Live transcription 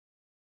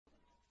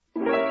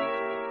Hello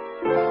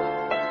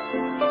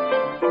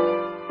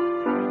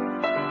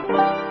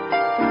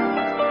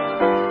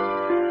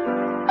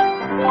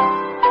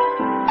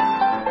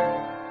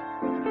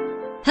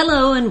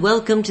and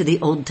welcome to the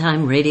Old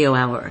Time Radio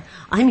Hour.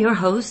 I'm your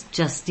host,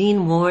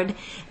 Justine Ward,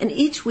 and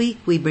each week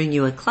we bring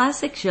you a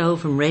classic show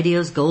from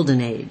radio's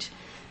golden age.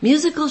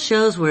 Musical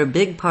shows were a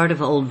big part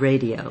of old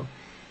radio.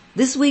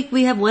 This week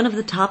we have one of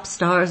the top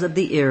stars of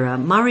the era,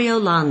 Mario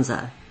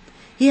Lanza.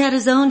 He had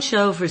his own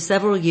show for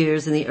several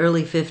years in the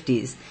early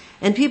 50s,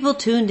 and people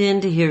tuned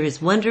in to hear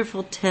his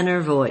wonderful tenor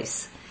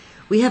voice.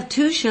 We have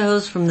two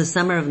shows from the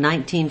summer of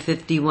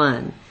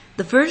 1951.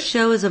 The first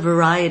show is a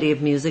variety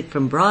of music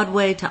from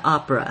Broadway to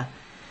opera.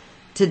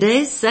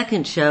 Today's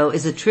second show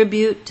is a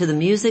tribute to the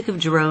music of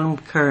Jerome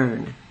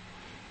Kern.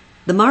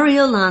 The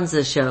Mario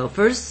Lanza Show,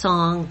 first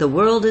song, The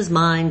World Is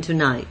Mine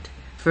Tonight.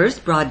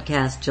 First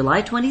broadcast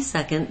July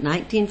 22nd,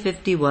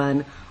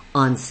 1951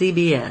 on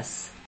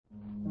CBS.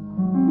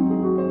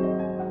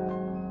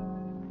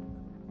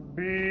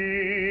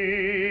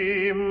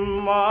 Be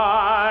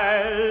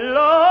my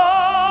love,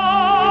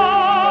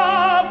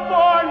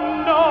 for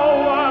no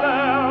one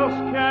else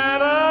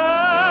can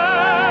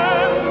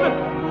end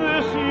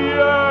this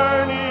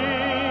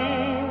yearning.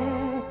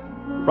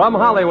 From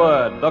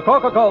Hollywood, the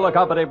Coca-Cola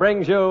Company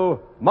brings you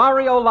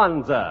Mario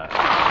Lanza.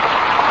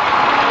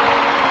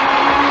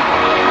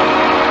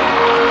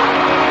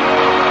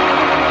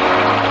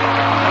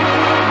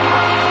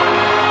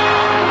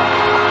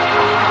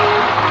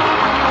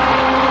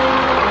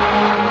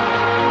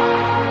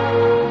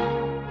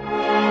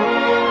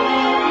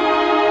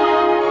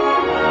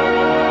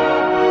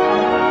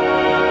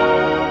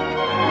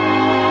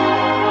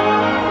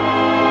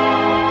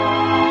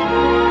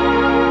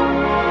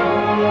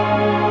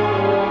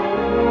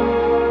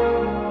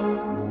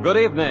 Good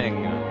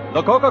evening.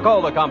 The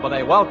Coca-Cola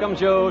Company welcomes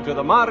you to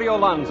the Mario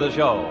Lanza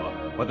Show,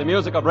 with the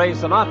music of Ray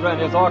Sinatra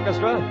and his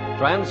orchestra,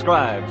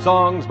 transcribed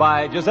songs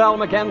by Giselle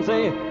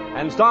McKenzie,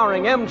 and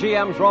starring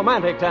MGM's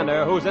romantic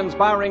tenor, whose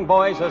inspiring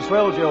voice has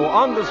thrilled you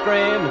on the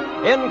screen,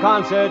 in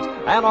concert,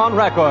 and on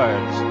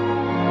records.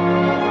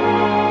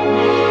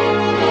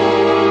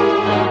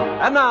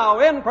 And now,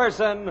 in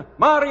person,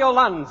 Mario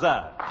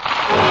Lanza.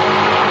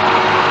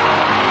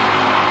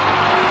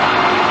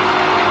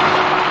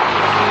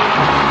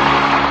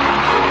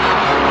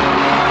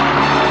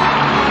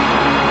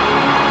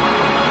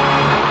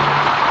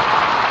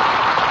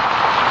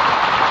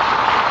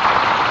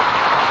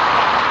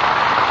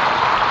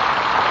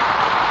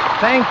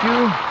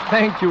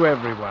 Thank you,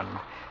 everyone.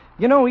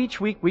 You know, each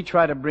week we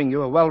try to bring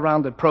you a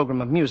well-rounded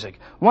program of music,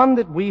 one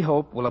that we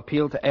hope will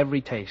appeal to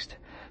every taste.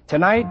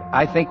 Tonight,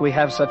 I think we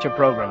have such a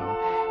program.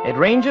 It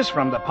ranges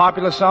from the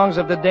popular songs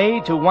of the day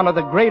to one of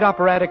the great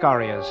operatic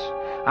arias.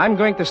 I'm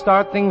going to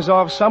start things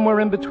off somewhere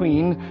in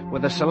between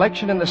with a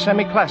selection in the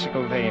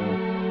semi-classical vein.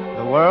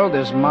 The World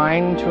Is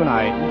Mine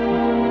Tonight.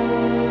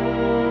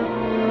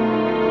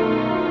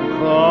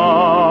 The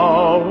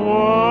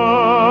world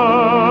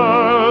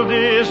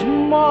is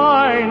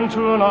mine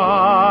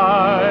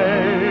tonight,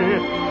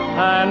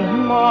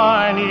 and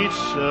mine each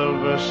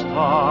silver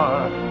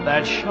star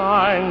that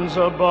shines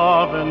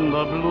above in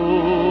the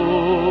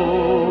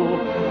blue.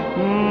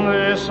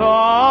 This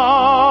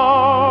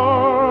hour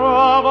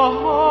of a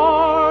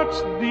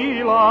heart's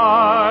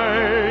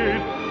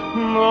delight,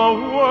 the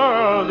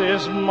world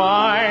is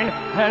mine,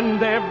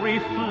 and every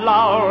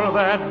flower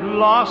that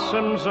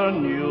blossoms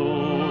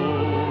anew.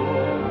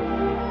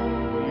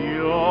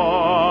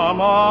 You're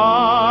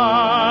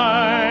mine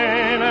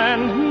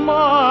and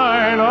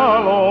mine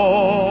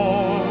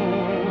alone,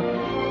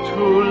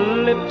 to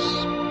lips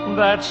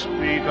that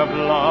speak of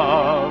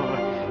love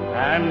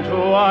and to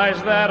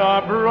eyes that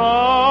are bright.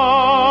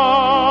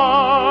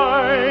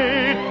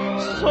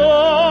 So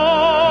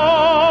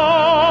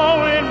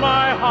in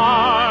my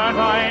heart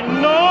I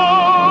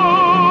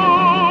know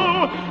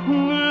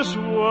this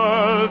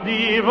world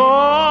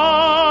divine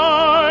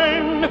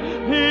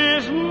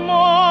is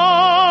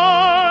mine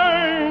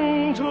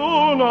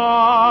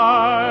tonight.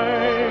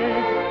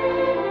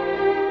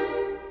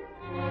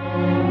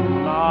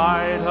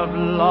 Night of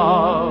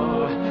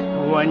love,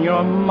 when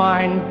you're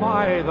mine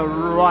by the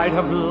right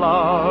of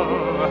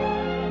love.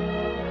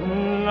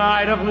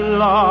 Night of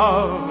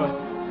love,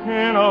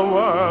 in a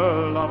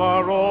world of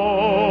our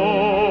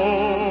own.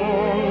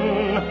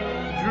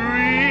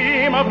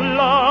 Dream of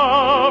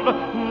love,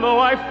 though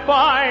I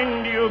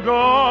find you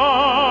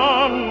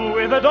gone.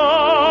 With the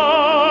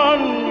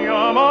dawn,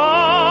 you're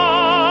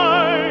mine,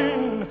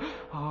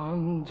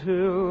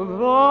 until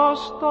the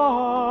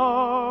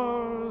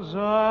stars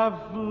have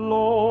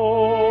flown.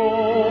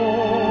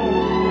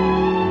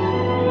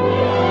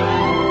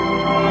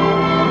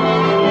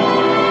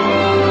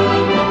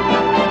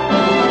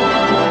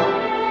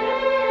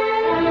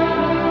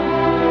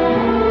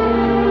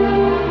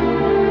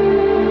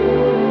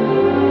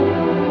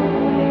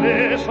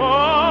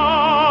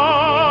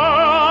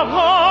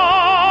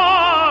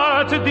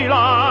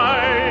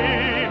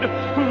 Delight,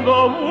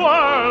 the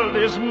world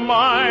is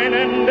mine,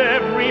 and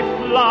every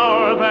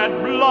flower that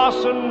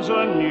blossoms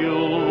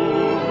anew.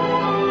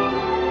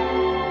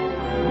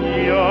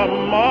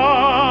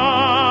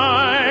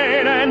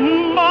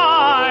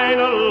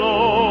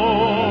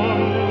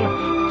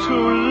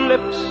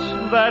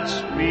 that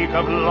speak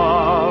of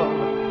love,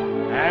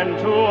 and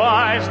to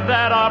eyes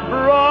that are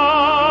bright.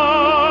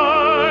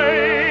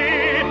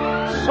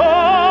 So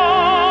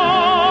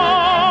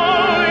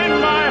in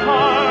my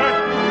heart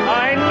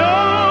I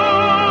know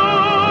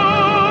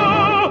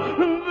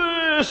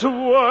this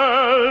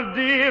world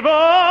divine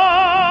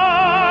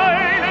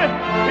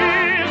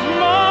is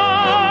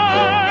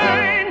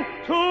mine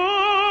tonight.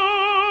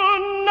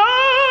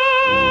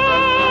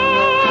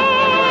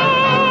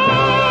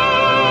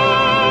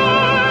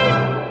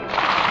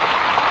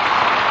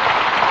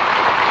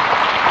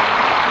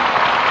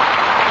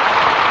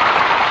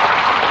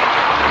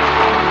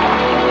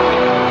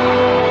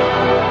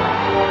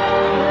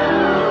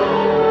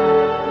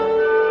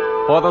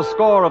 For the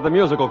score of the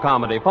musical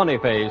comedy Funny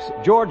Face,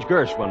 George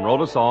Gershwin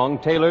wrote a song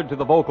tailored to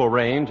the vocal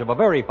range of a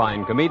very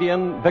fine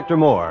comedian, Victor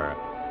Moore.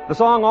 The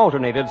song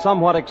alternated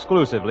somewhat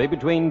exclusively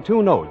between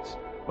two notes,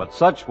 but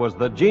such was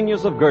the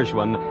genius of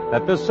Gershwin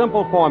that this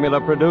simple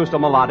formula produced a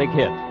melodic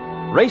hit.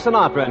 Ray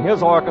Sinatra and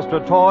his orchestra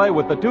toy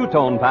with the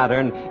two-tone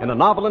pattern in a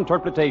novel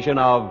interpretation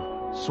of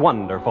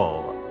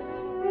Swonderful.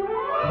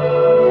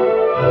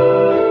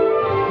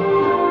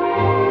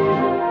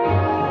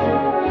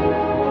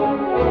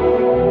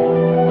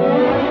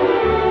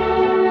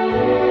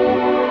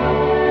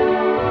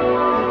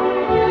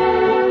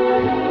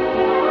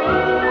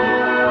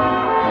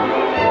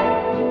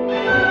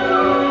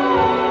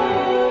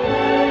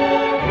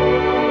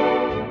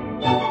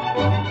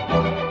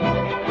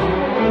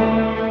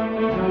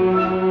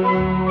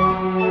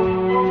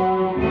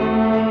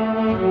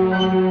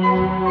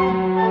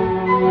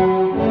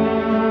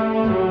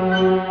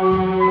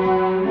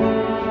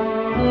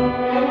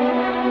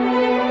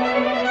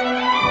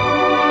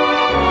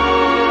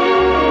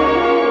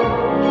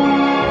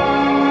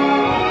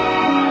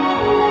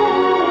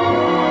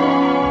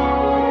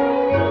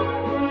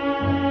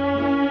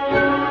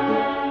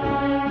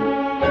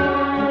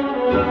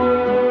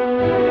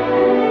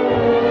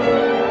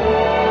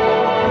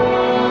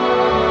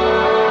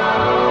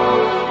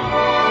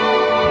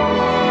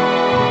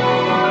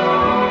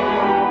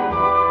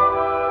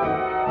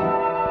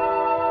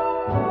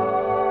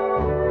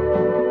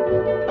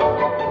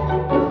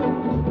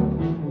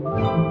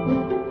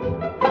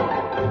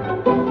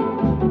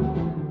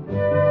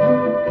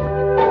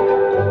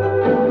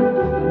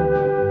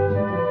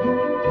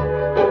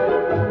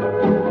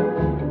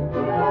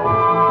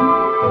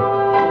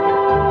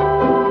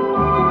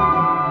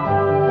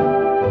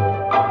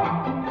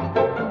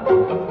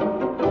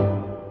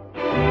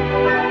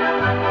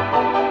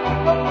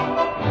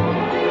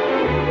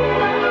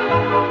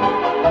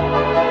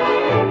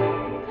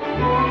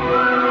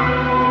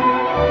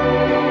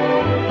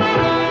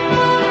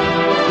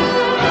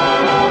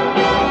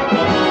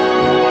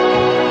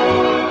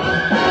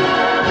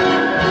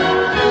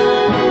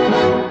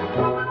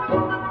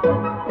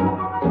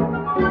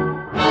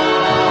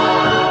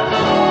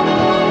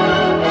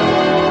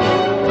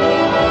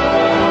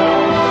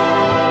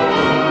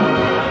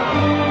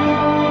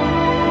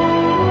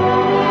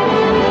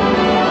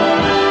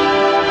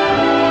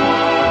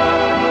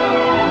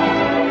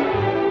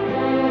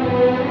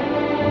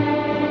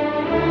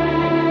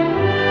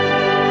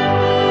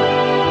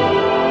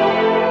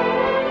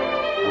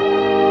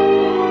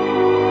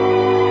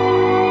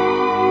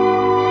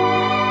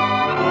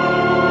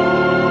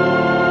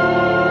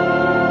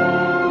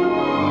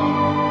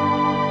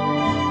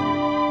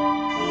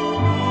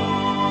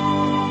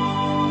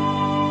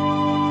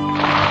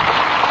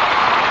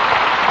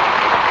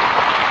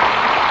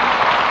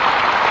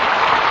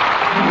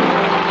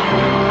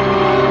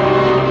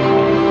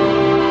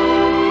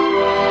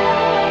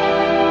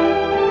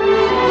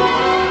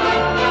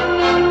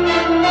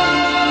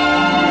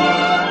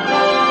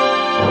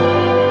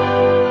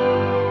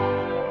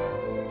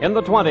 In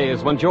the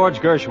 1920s, when George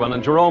Gershwin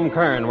and Jerome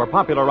Kern were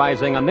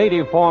popularizing a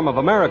native form of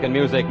American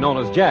music known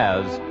as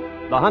jazz,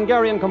 the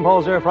Hungarian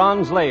composer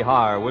Franz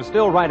Lehár was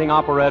still writing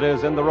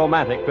operettas in the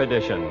romantic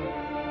tradition.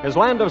 His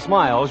Land of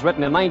Smiles,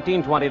 written in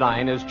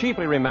 1929, is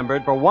chiefly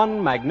remembered for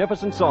one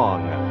magnificent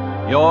song.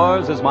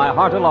 Yours is My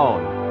Heart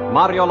Alone.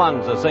 Mario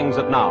Lanza sings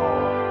it now.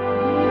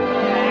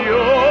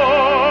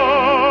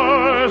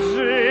 Yours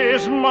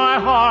is my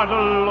heart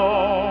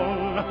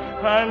alone,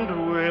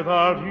 and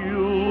without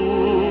you,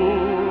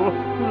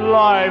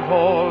 life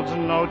holds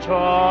no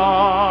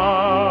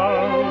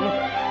charm.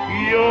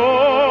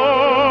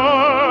 Yours,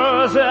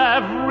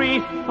 every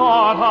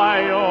thought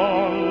I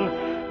own,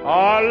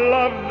 our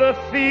love the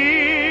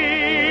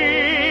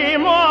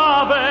theme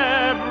of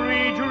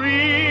every dream.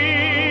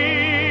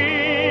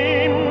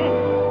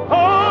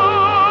 Oh,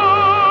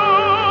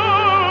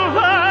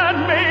 that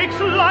makes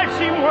life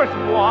seem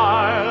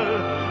worthwhile,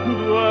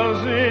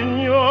 dwells in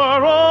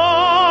your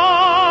eyes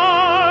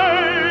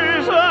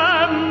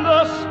and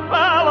the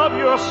spell of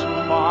your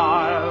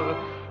smile.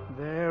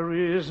 There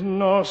is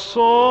no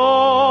song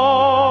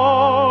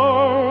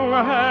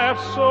half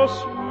so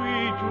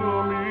sweet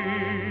to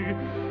me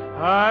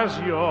as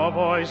your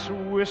voice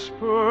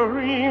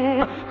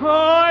whispering,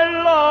 I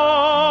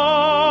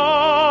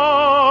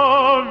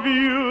love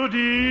you,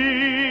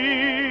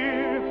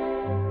 dear.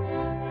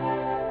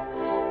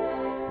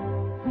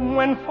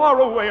 far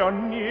away or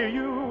near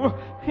you,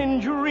 in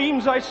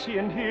dreams I see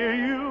and hear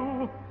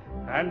you,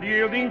 and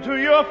yielding to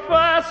your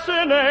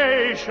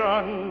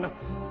fascination,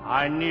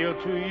 I kneel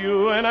to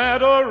you in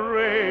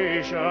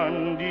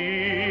adoration,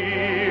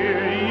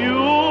 dear. You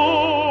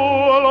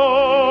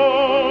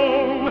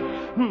alone,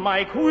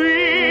 my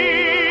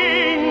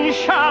queen,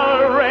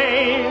 shall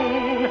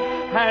reign,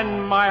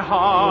 and my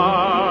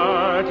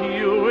heart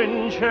you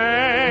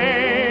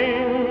enchain.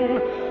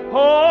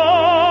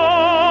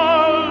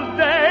 All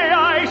day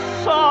I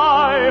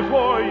sigh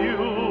for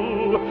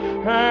you,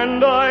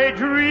 and I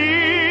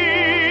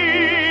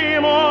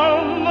dream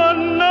on the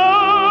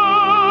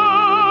night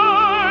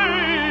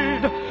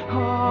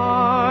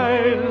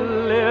I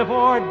live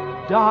or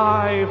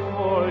die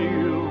for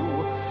you,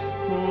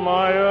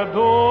 my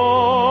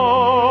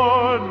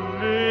adored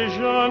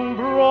vision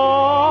bright.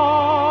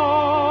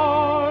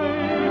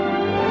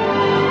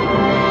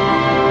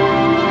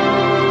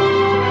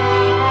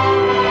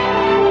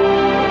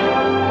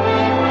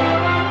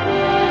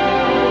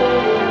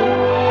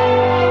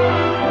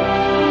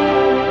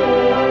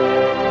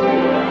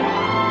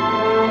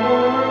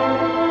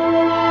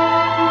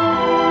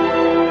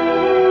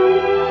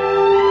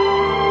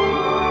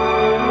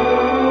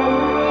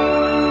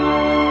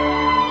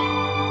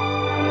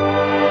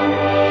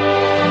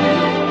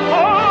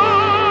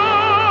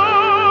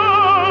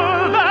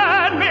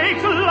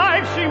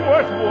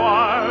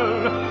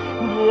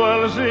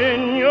 Dwells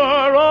in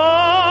your eyes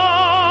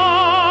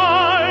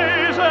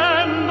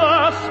and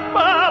the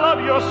spell of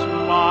your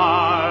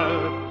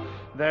smile.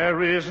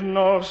 There is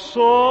no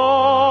song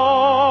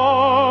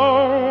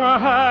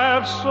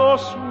half so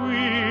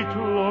sweet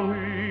to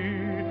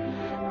me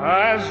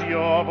as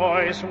your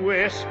voice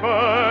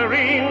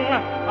whispering,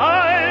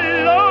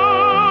 I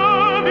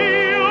love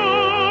you.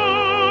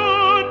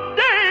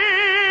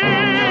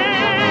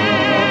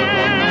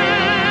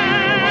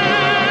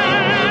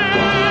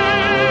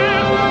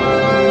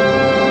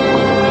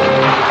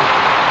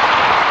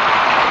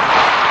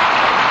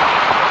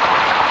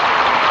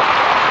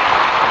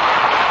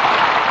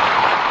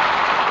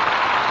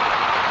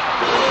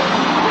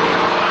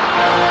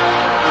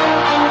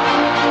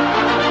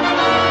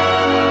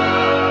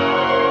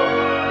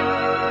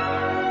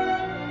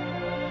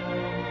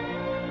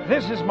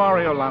 This is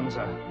Mario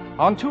Lanza.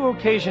 On 2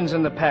 occasions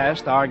in the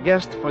past, our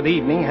guest for the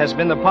evening has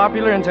been the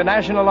popular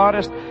international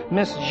artist,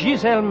 Miss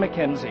Giselle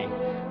Mackenzie.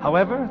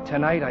 However,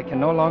 tonight I can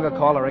no longer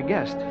call her a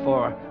guest,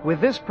 for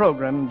with this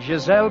program,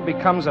 Giselle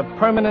becomes a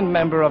permanent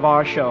member of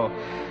our show.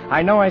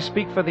 I know I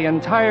speak for the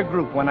entire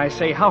group when I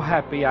say how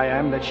happy I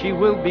am that she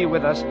will be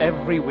with us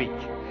every week.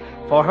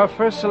 For her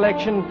first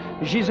selection,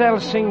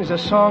 Giselle sings a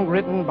song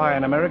written by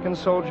an American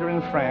soldier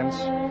in France,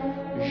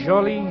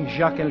 Jolie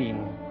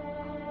Jacqueline.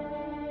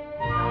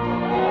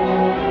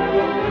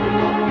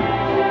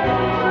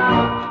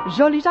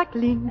 Jolie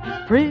Jacqueline,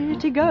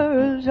 pretty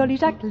girl, Jolie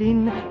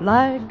Jacqueline,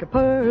 like a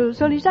pearl,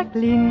 Jolie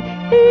Jacqueline,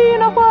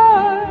 in a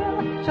whirl.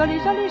 Jolie,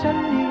 Jolie,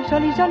 Jolie,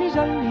 Jolie, Jolie,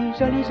 Jolie,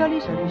 Jolie, Jolie,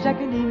 Jolie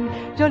Jacqueline,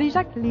 Jolie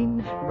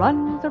Jacqueline,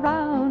 runs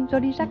around,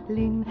 Jolie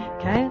Jacqueline,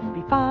 can't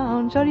be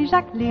found, Jolie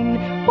Jacqueline,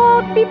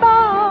 won't be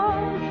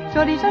bound.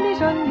 Jolie, Jolie,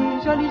 Jolie,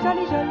 Jolie,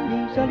 Jolie,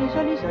 Jolie, Jolie,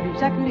 Jolie, Jolie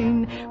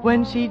Jacqueline,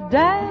 when she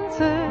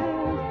dances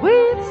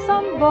with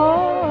some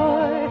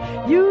boy,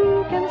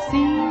 you can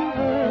see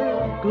her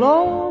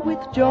glow with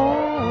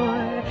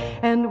joy.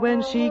 And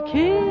when she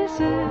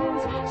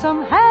kisses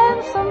some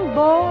handsome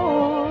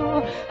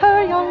beau,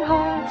 her young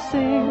heart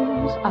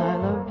sings, I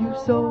love you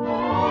so.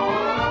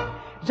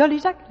 Jolie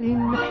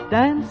Jacqueline,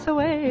 dance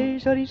away,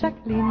 Jolie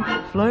Jacqueline,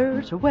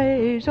 flirt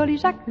away, Jolie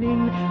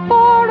Jacqueline,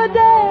 for a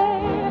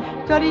day.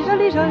 Jolie,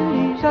 Jolie,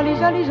 Jolie, Jolie,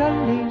 Jolie,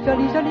 Jolie,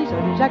 Jolie, Jolie,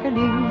 Jolie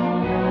Jacqueline.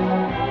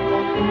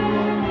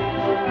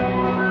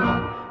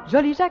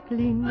 Jolie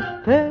Jacqueline,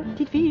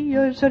 petite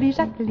fille, jolie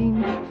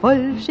Jacqueline,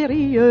 folle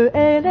chérie,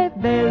 elle est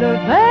belle,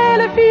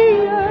 belle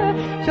fille.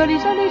 Jolie,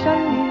 jolie,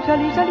 jolie,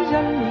 jolie, jolie,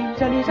 jolie,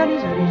 jolie, jolie,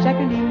 jolie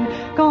Jacqueline.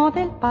 Quand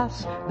elle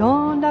passe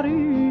dans la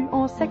rue,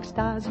 on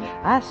s'extase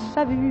à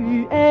sa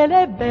vue, elle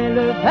est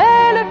belle,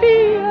 belle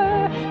fille.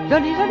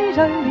 Jolie, jolie,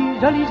 jolie,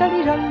 jolie,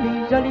 jolie,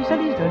 jolie, jolie,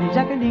 jolie, jolie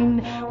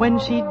Jacqueline. When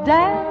she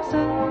dances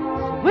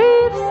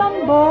with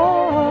some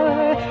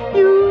boy,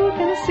 you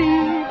can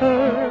see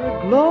her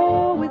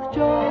glow with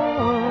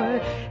joy.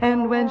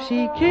 And when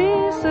she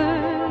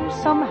kisses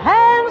some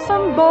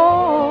handsome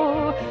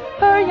beau,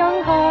 her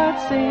young heart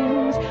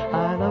sings,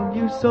 I love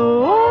you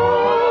so.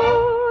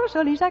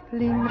 Jolie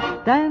Jacqueline,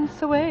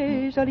 dance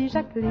away, Jolie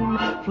Jacqueline,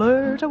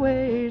 flirt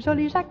away,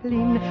 Jolie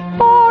Jacqueline,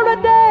 for a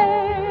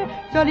day.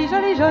 Jolie,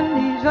 jolie,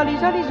 jolie, jolie,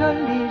 jolie,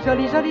 jolie,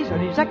 jolie, jolie,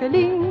 jolie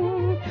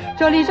Jacqueline.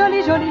 Jolie,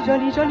 jolie, jolie,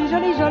 jolie, jolie,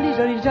 jolie, jolie,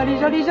 jolie, jolie,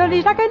 jolie,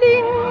 jolie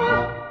Jacqueline.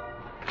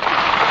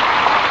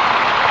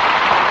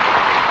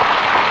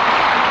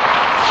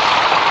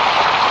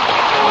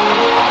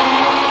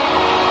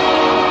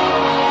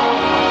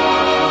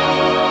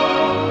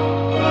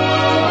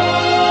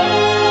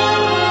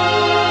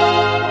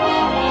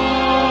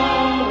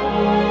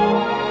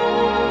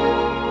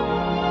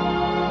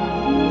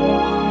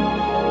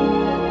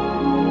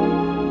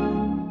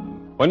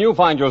 When you you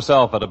find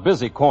yourself at a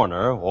busy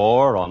corner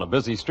or on a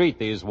busy street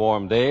these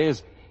warm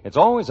days, it's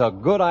always a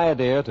good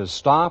idea to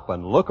stop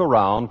and look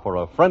around for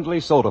a friendly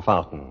soda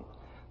fountain.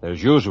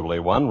 There's usually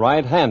one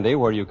right handy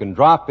where you can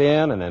drop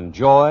in and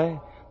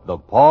enjoy the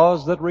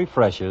pause that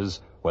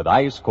refreshes with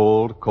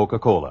ice-cold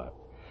Coca-Cola.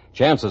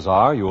 Chances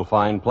are you'll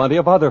find plenty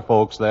of other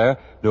folks there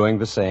doing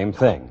the same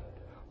thing.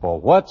 For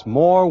what's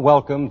more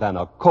welcome than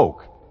a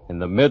Coke in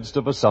the midst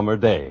of a summer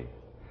day?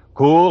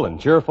 Cool and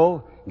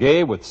cheerful,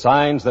 gay with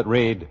signs that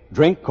read,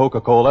 "Drink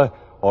Coca-Cola,"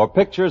 or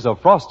pictures of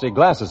frosty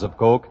glasses of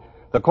Coke,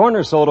 the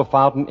corner soda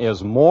fountain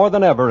is more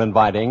than ever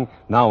inviting,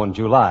 now in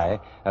July,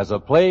 as a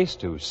place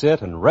to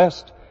sit and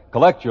rest,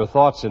 collect your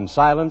thoughts in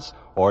silence,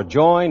 or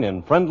join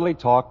in friendly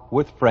talk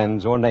with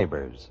friends or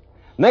neighbors.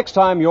 Next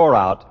time you're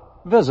out,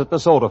 visit the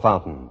soda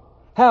fountain.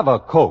 Have a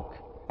Coke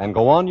and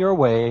go on your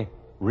way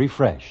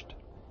refreshed.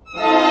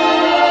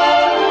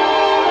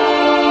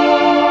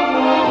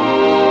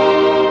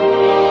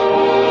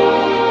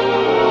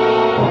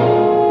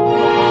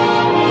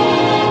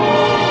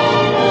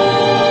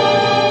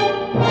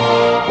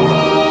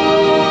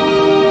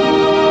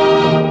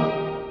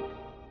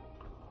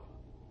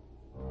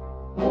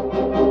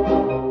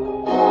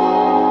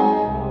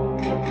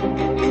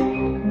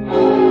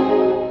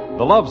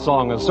 The love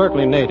song is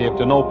certainly native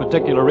to no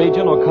particular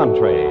region or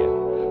country.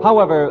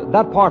 However,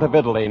 that part of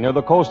Italy near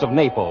the coast of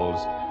Naples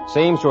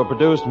seems to have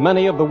produced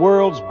many of the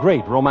world's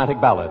great romantic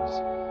ballads.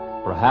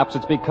 Perhaps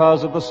it's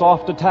because of the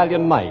soft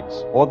Italian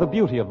nights or the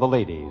beauty of the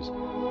ladies.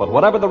 But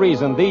whatever the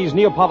reason, these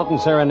Neapolitan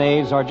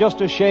serenades are just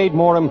a shade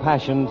more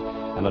impassioned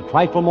and a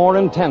trifle more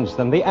intense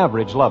than the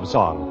average love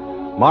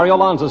song. Mario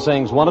Lanza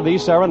sings one of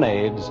these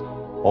serenades,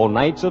 "O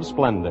Nights of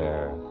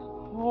Splendor."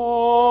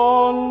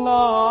 O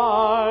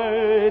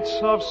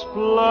nights of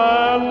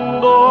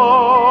splendor,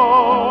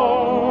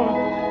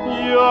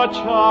 your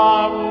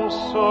charms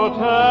so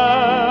tender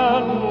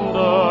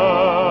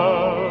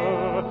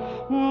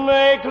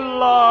make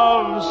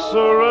love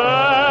surrender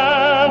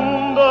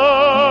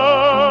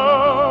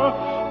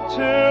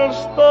till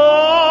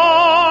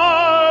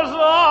stars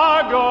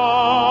are gone.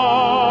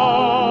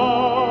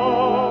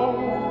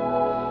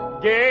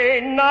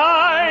 Gay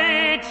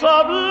nights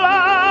of laughter,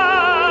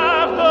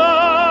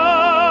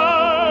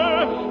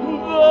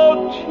 though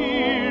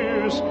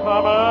tears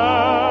come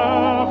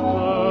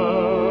after,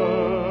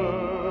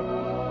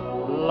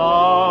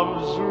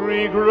 love's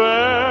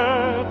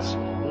regrets,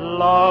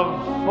 love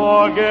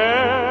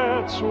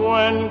forgets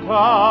when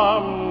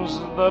comes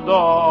the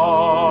dawn.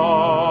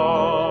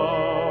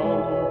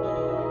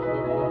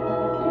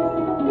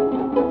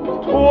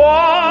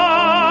 Twilight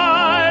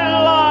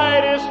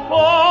is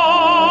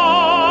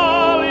falling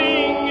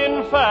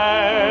in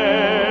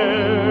fair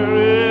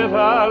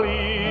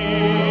Italy.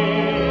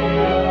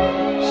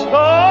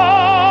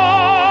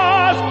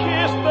 Stars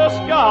kiss the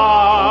sky.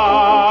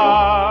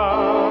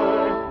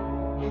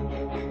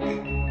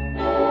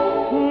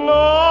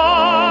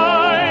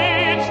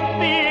 Night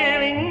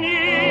stealing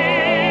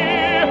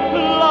near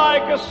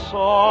like a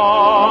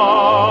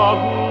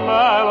soft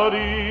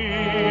melody.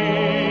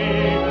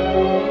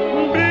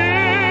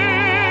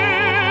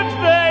 Bids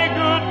they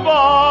goodbye.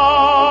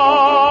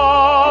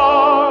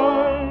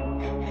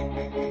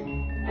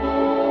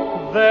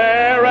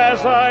 There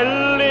as I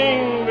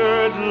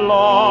lingered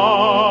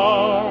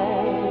long,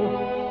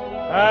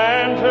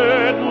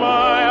 entered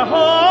my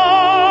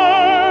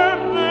heart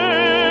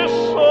this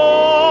song.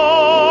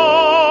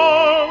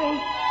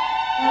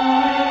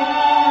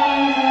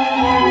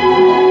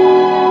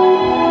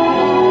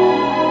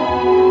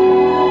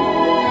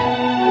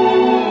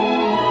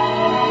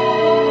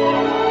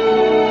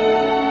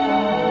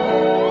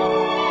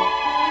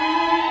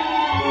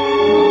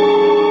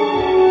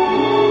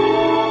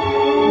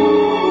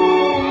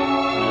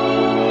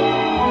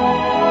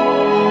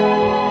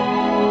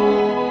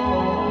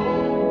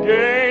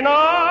 Gay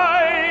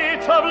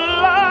nights of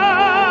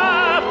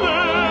laughter,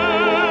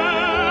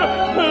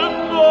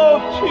 though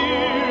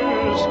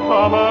tears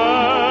come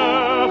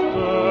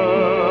after,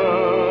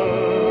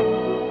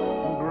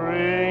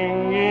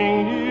 bringing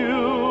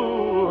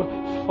you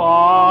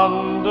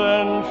fond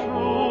and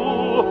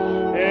true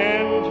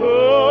into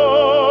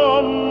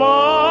my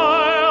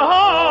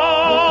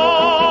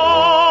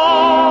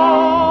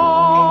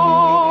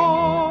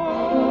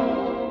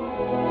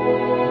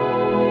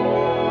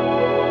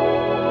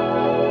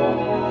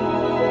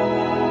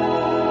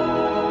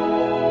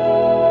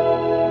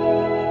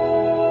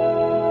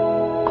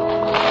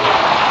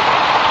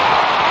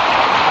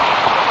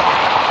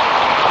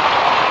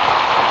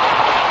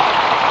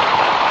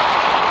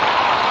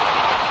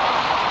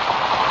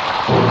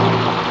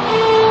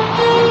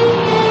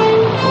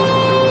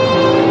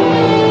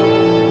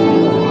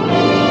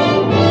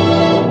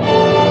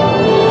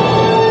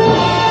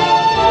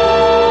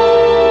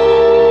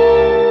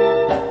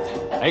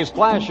A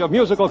splash of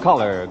musical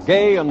color,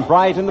 gay and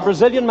bright in the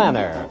Brazilian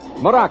manner.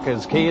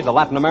 Maracas key the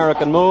Latin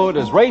American mood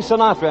as Ray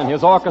Sinatra and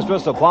his orchestra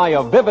supply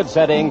a vivid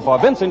setting for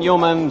Vincent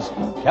Youmans'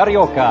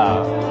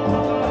 Carioca.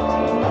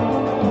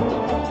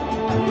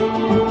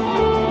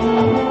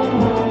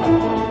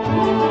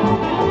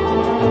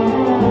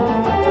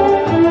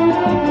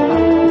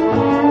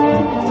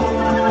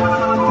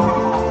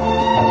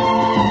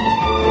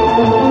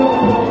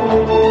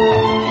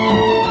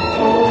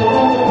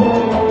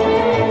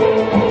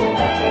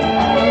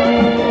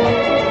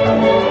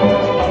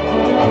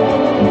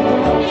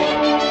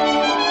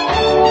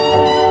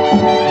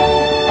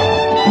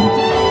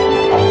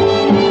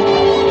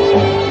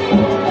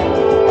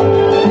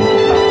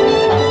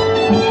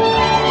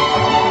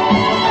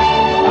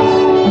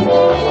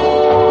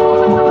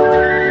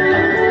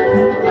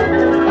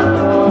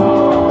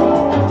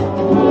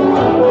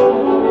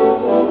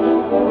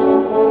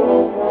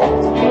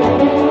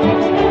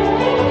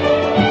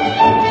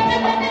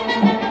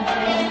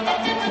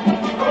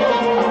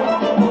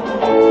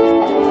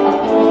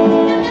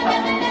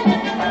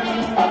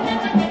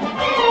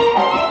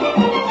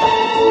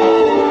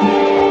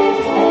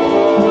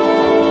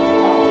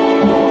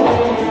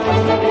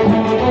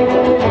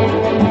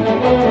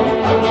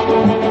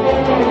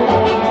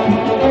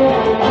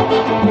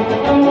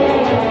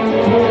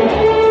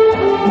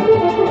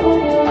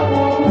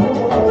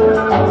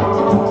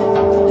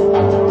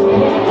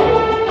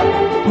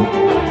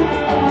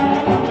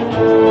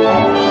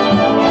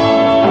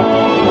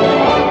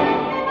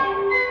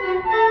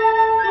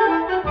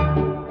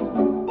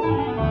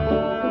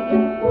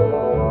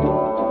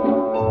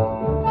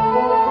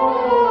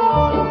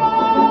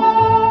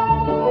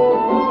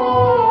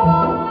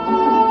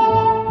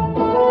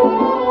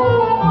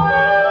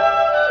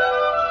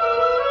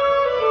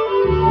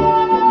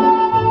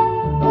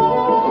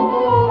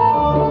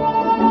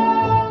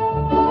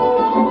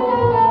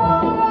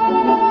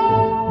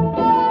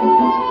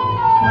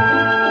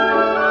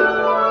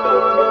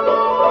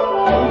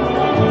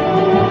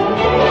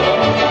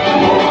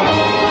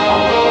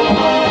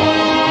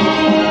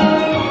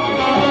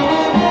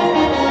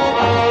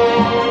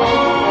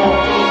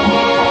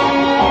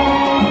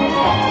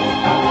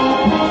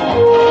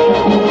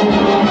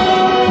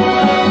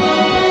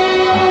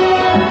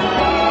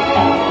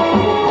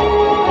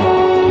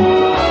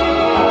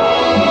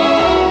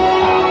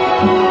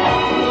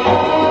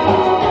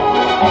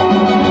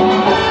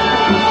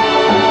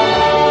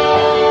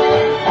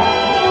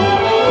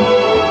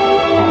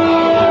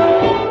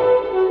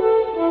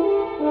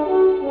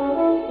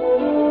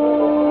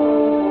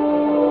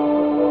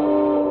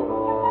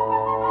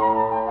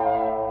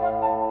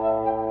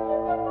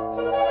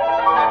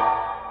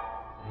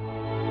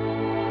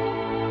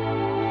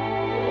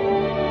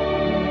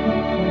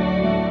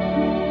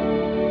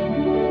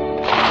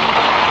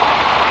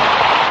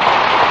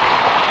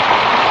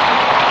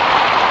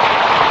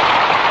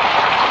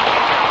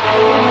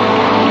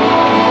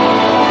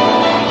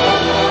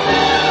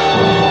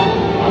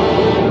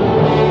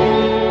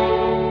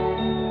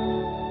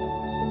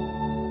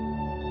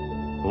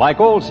 Like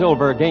old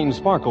silver gains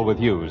sparkle with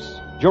use,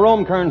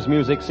 Jerome Kern's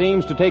music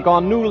seems to take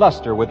on new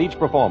luster with each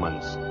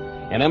performance.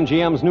 In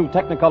MGM's new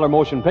Technicolor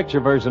motion picture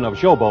version of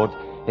Showboat,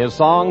 his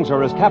songs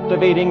are as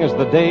captivating as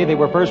the day they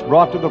were first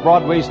brought to the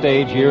Broadway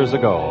stage years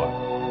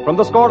ago. From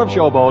the score of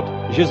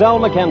Showboat, Giselle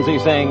Mackenzie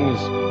sings,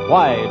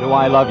 Why Do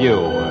I Love You?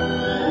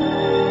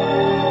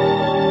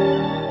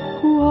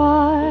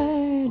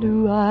 Why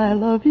do I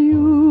love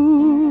you?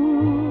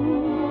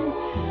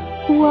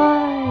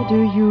 Why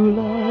do you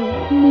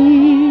love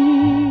me?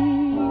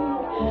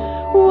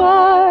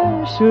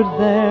 Why should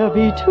there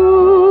be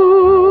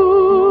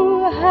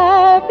two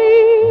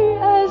happy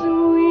as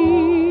we?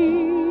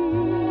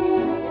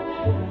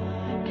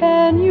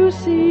 Can you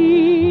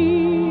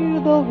see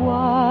the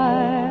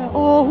why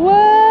or wherefore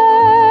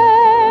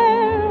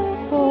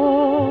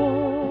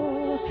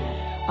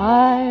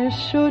I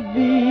should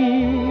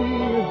be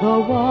the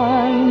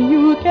one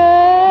you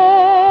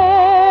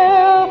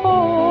care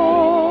for?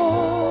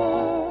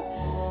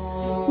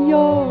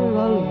 You're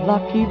a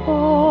lucky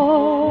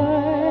boy,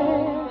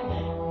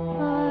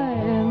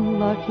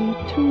 lucky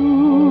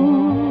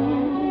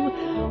too.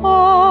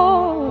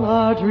 All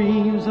our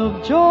dreams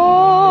of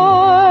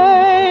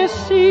joy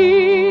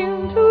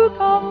seem to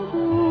come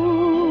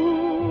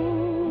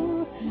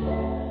true.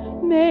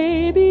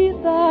 Maybe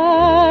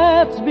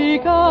that's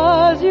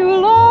because you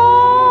love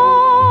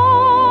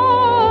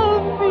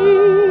me.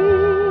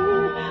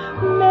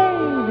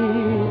 Maybe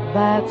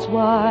that's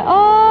why I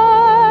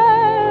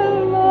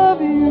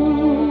love you.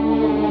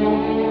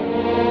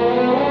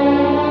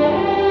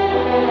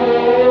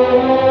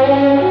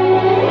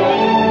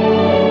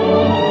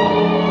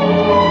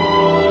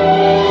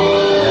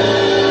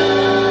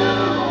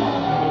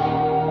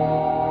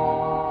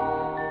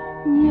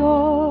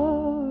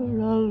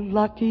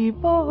 Lucky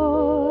boy,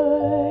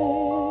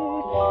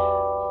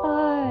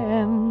 I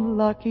am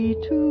lucky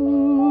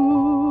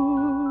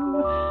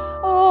too.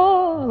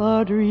 All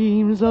our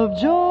dreams of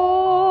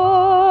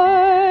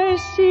joy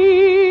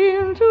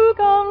seem to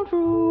come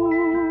true.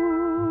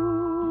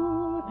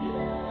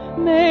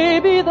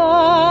 Maybe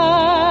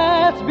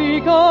that's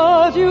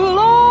because you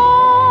love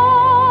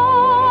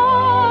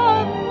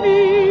me.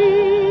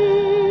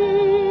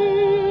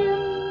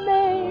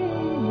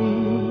 Maybe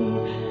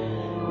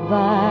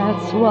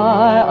that's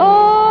why I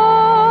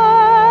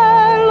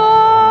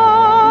love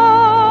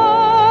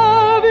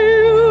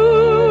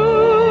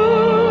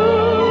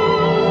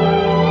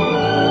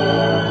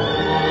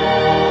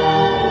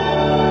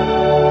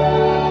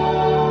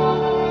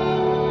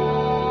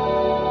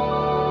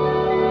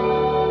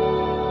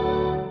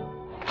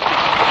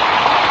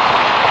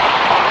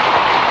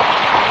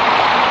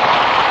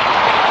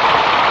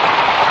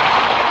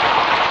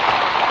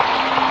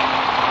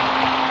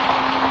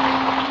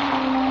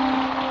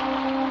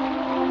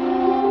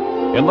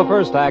In the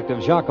first act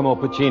of Giacomo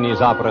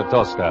Puccini's opera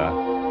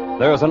Tosca,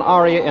 there is an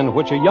aria in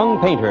which a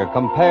young painter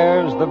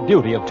compares the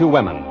beauty of two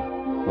women.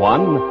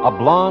 One, a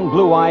blonde,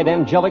 blue-eyed,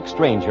 angelic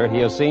stranger he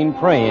has seen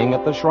praying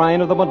at the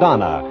shrine of the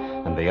Madonna,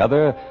 and the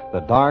other,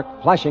 the dark,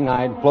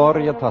 flashing-eyed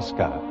Floria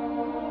Tosca.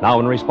 Now,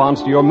 in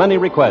response to your many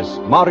requests,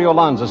 Mario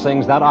Lanza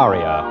sings that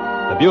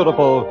aria, the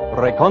beautiful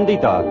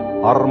Recondita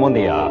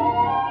Armonia.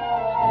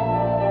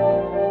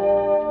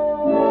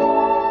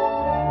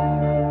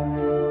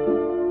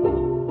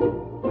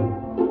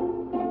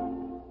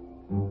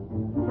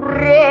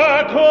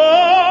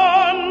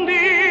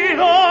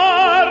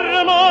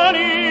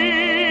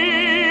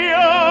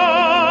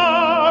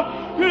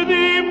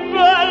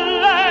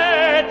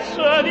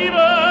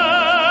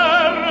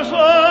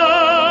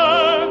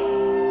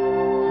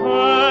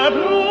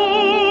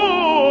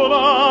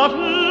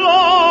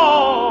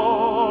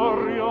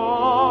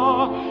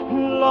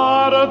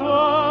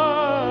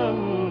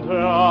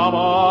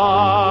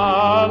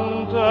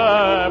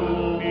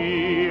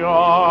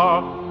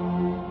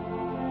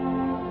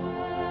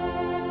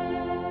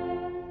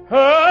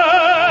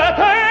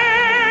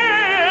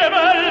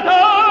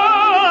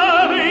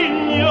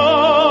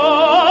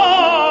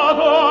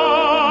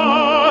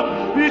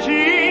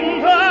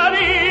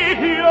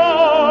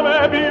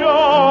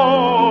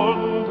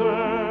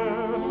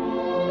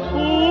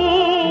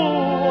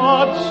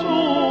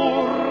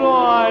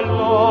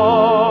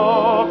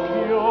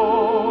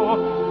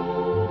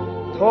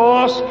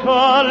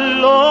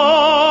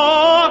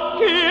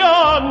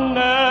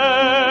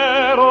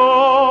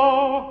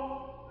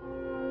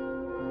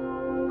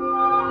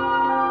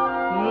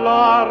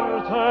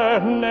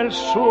 Nel del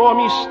suo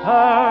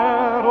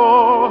mistero,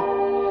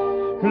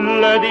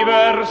 le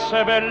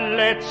diverse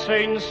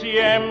bellezze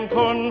insiem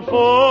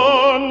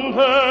confonde,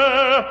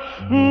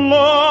 ma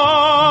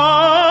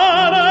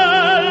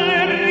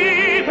nel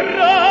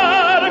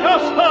ritrar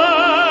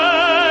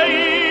costei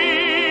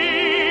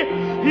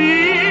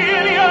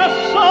il mio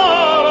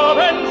solo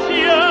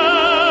pensiero,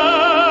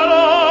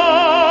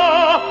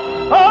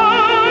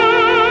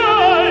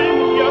 il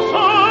mio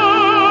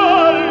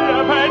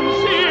solo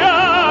pensiero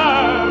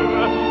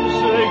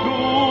sei tu.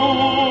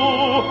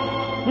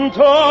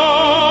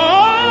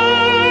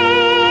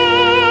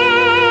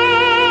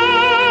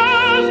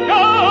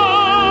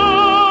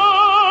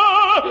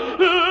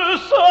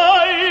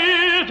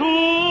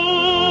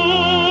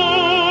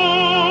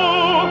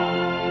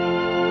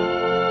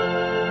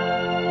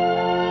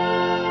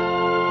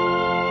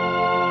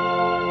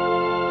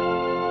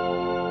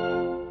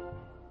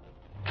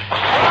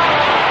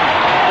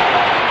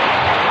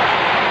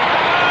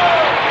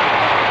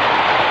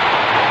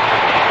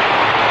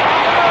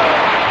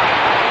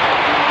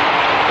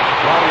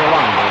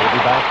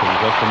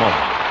 Just a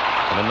moment.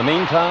 And in the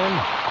meantime,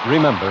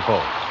 remember,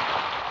 folks,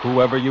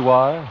 whoever you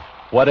are,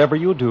 whatever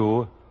you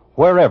do,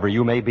 wherever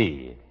you may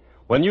be,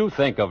 when you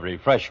think of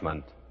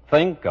refreshment,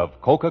 think of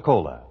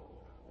Coca-Cola.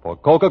 For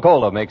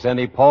Coca-Cola makes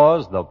any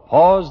pause the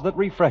pause that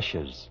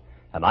refreshes.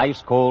 And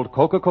ice-cold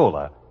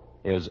Coca-Cola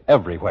is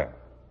everywhere.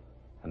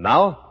 And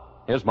now,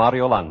 here's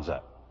Mario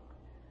Lanza.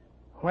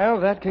 Well,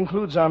 that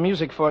concludes our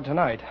music for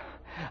tonight.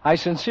 I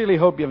sincerely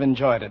hope you've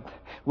enjoyed it.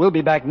 We'll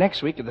be back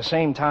next week at the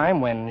same time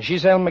when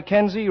Giselle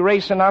Mackenzie, Ray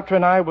Sinatra,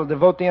 and I will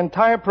devote the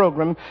entire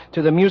program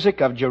to the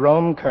music of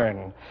Jerome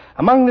Kern.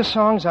 Among the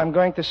songs I'm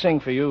going to sing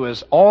for you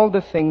is All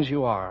the Things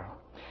You Are.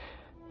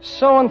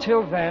 So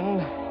until then,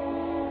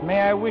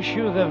 may I wish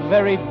you the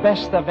very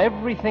best of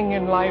everything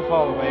in life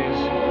always,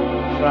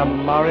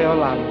 from Mario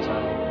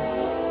Lanza.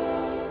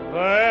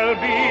 There'll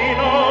be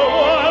no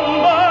one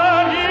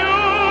but you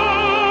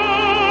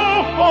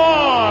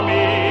for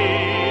me.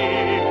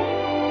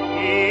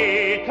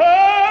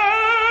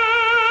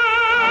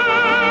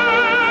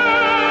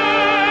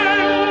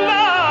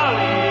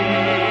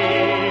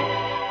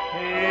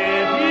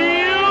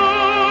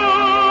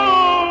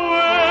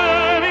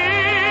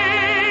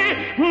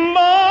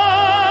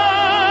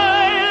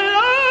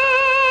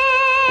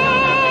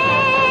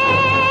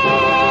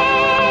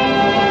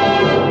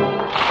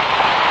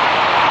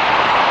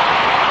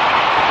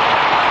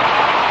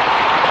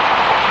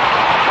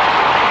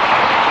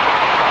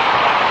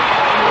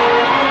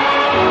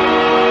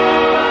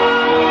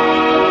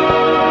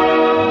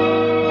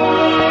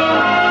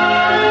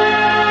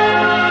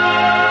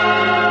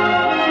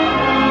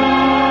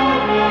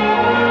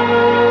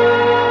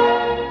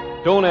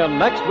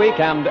 Next week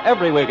and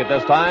every week at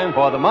this time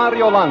for the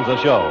Mario Lanza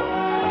Show.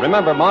 And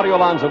remember, Mario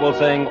Lanza will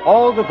sing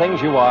All the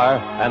Things You Are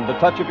and The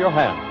Touch of Your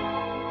Hand.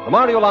 The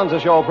Mario Lanza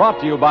Show,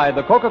 brought to you by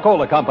the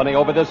Coca-Cola Company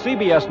over the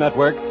CBS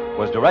network,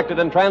 was directed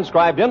and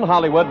transcribed in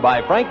Hollywood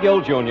by Frank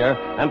Gill Jr.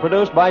 and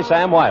produced by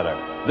Sam Weiler.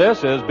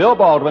 This is Bill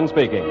Baldwin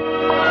speaking.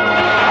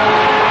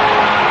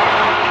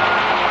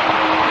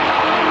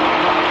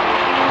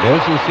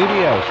 This is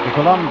CBS, the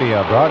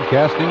Columbia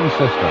Broadcasting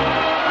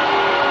System.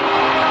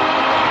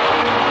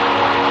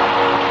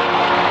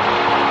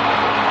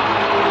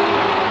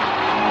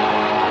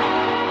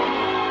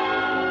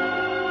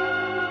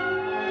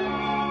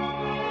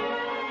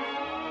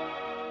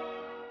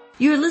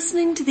 You're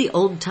listening to the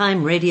Old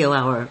Time Radio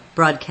Hour,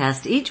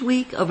 broadcast each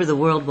week over the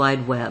World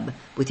Wide Web,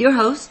 with your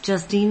host,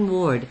 Justine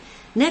Ward.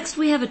 Next,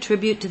 we have a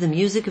tribute to the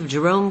music of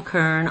Jerome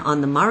Kern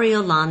on the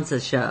Mario Lanza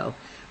Show,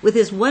 with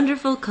his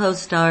wonderful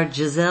co-star,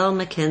 Giselle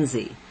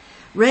Mackenzie.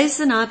 Ray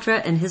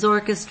Sinatra and his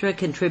orchestra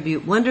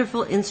contribute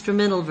wonderful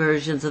instrumental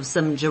versions of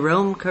some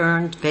Jerome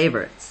Kern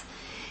favorites.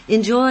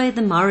 Enjoy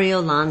the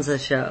Mario Lanza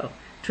Show,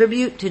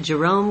 tribute to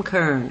Jerome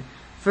Kern,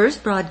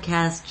 first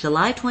broadcast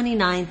July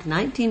 29th,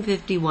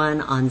 1951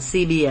 on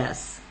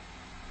CBS.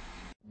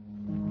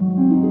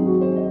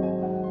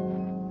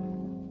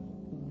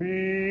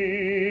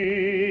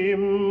 Be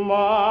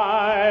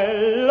my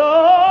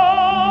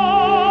love,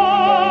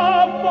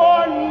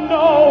 for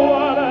no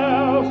one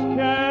else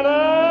can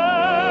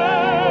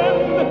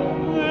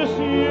end this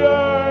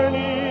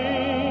yearning.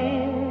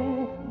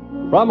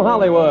 From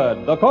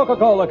Hollywood, the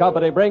Coca-Cola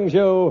Company brings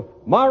you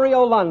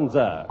Mario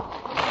Lanza.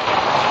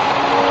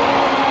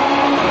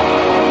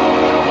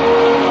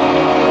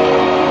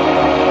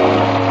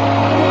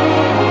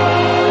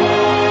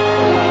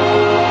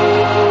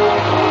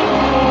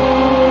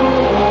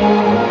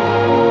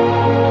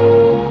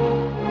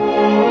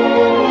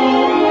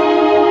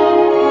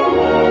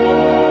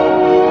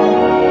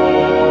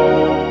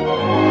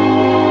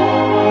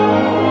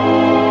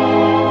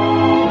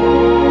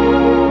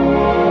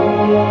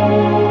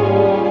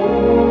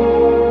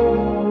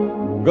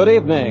 Good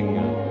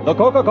evening. The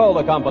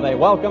Coca-Cola Company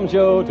welcomes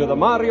you to the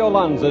Mario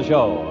Lanza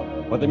Show,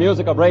 with the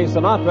music of Ray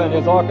Sinatra and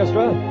his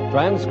orchestra,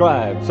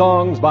 transcribed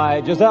songs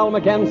by Giselle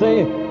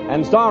Mackenzie,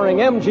 and starring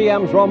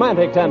MGM's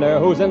romantic tenor,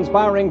 whose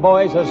inspiring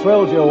voice has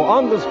thrilled you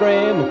on the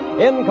screen,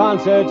 in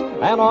concert,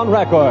 and on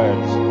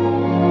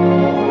records.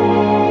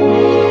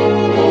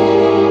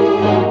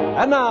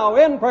 And now,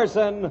 in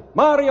person,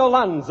 Mario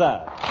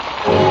Lanza.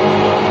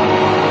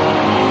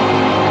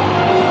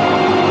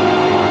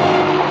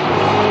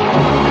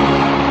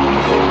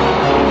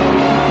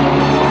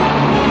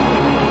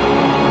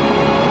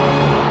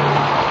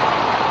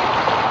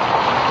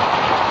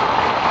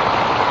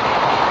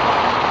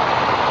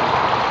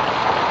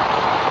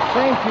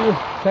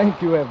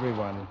 Thank you,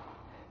 everyone.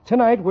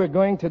 Tonight we're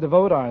going to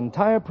devote our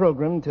entire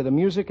program to the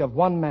music of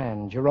one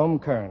man, Jerome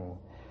Kern.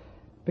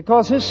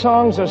 Because his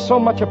songs are so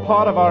much a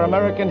part of our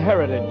American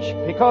heritage,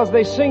 because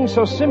they sing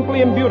so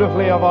simply and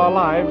beautifully of our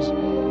lives,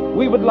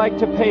 we would like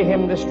to pay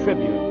him this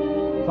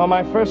tribute. For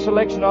my first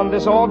selection on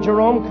this all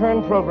Jerome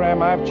Kern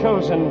program, I've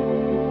chosen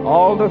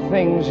All the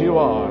Things You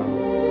Are.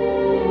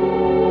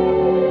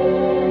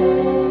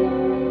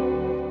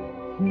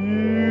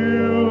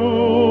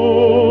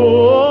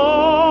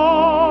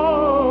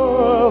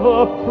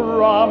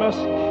 Promised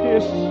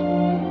kiss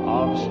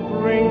of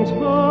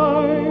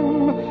springtime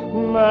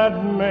that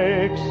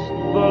makes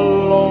the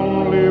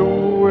lonely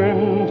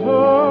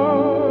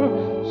winter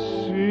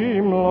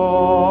seem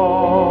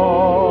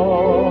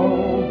long.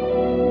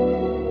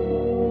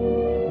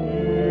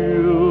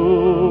 You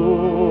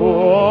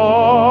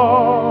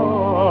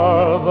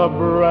are the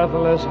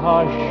breathless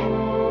hush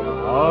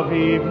of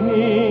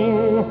evening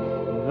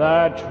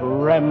that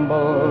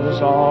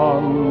trembles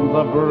on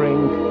the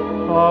brink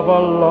of a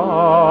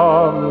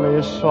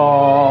lovely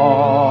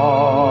song.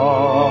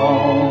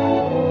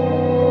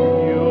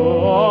 You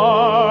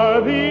are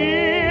the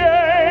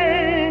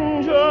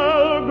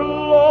angel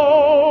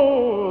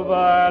glow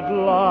that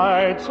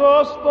lights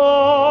a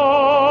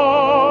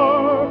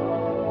star.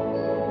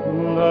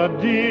 The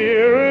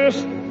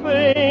dearest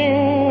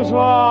things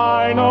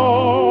I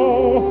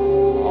know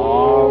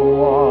are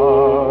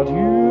what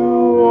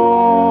you are.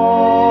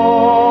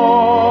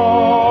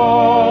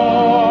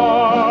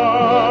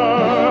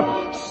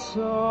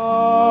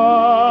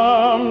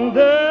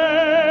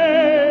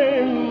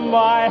 Someday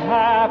my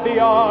happy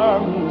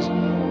arms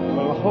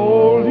will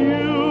hold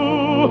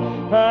you,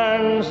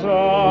 and someday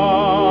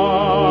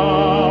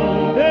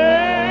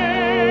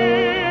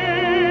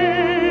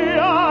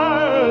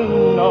I'll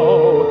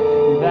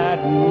know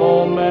that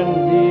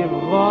moment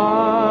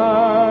divine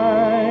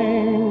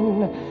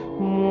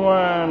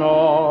when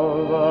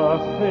all the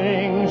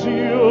things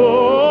you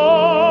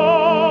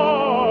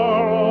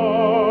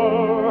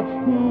are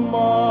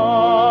mine.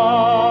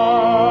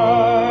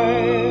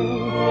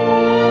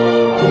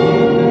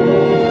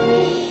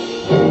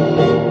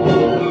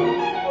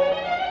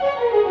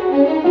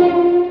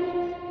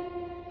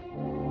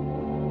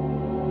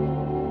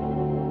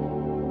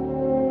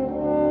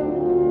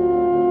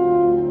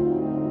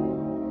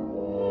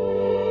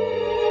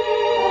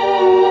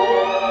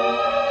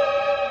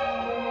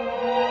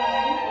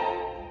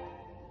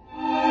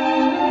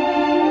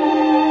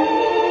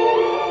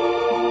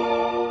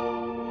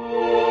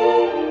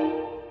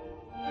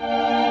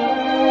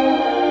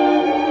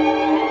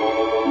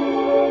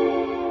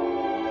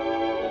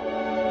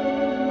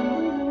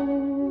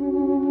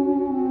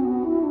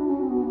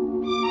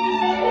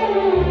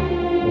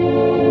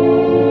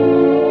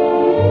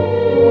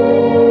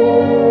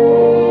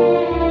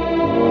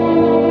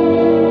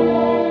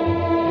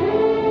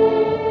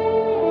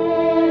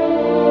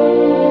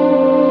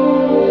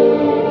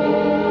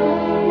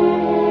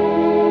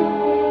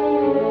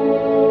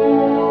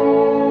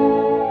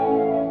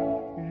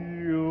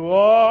 You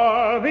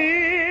are the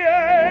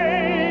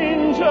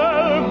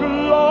angel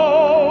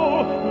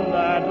glow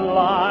that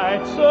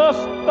lights a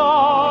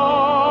star.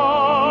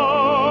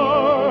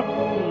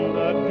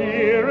 The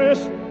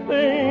dearest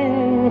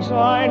things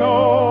I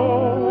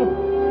know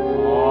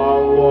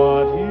are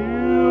what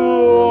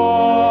you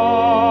are.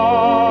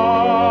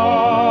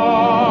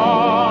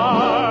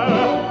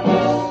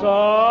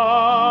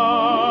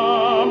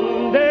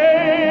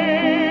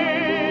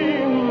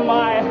 Someday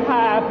my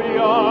happy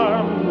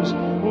arms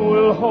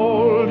will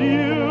hold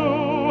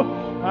you,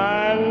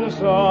 and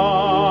someday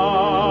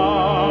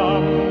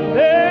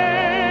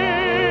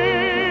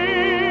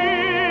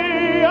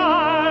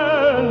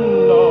I'll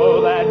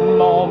know that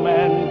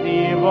moment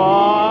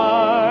divine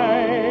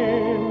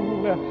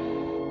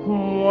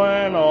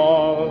when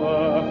all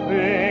the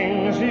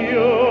things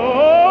you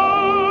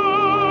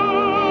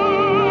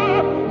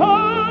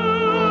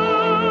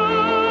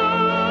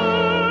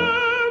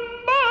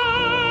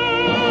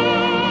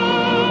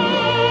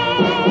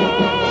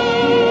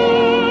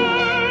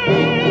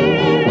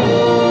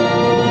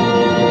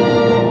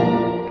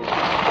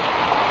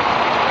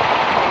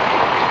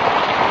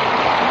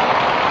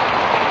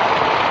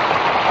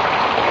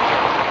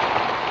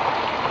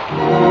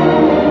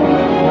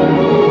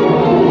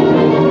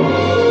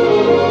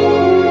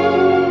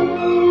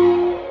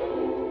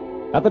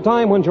At the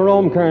time when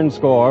Jerome Kern's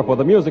score for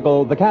the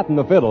musical The Cat and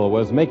the Fiddle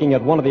was making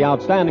it one of the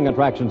outstanding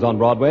attractions on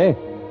Broadway,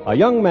 a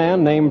young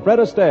man named Fred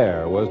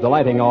Astaire was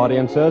delighting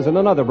audiences in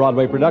another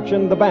Broadway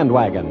production, The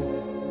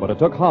Bandwagon. But it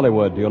took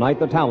Hollywood to unite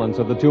the talents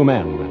of the two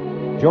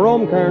men.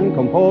 Jerome Kern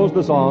composed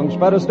the songs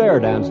Fred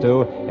Astaire danced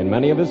to in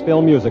many of his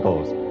film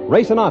musicals.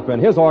 Ray Sinatra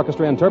and his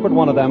orchestra interpret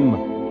one of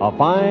them, A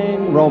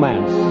Fine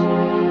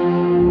Romance.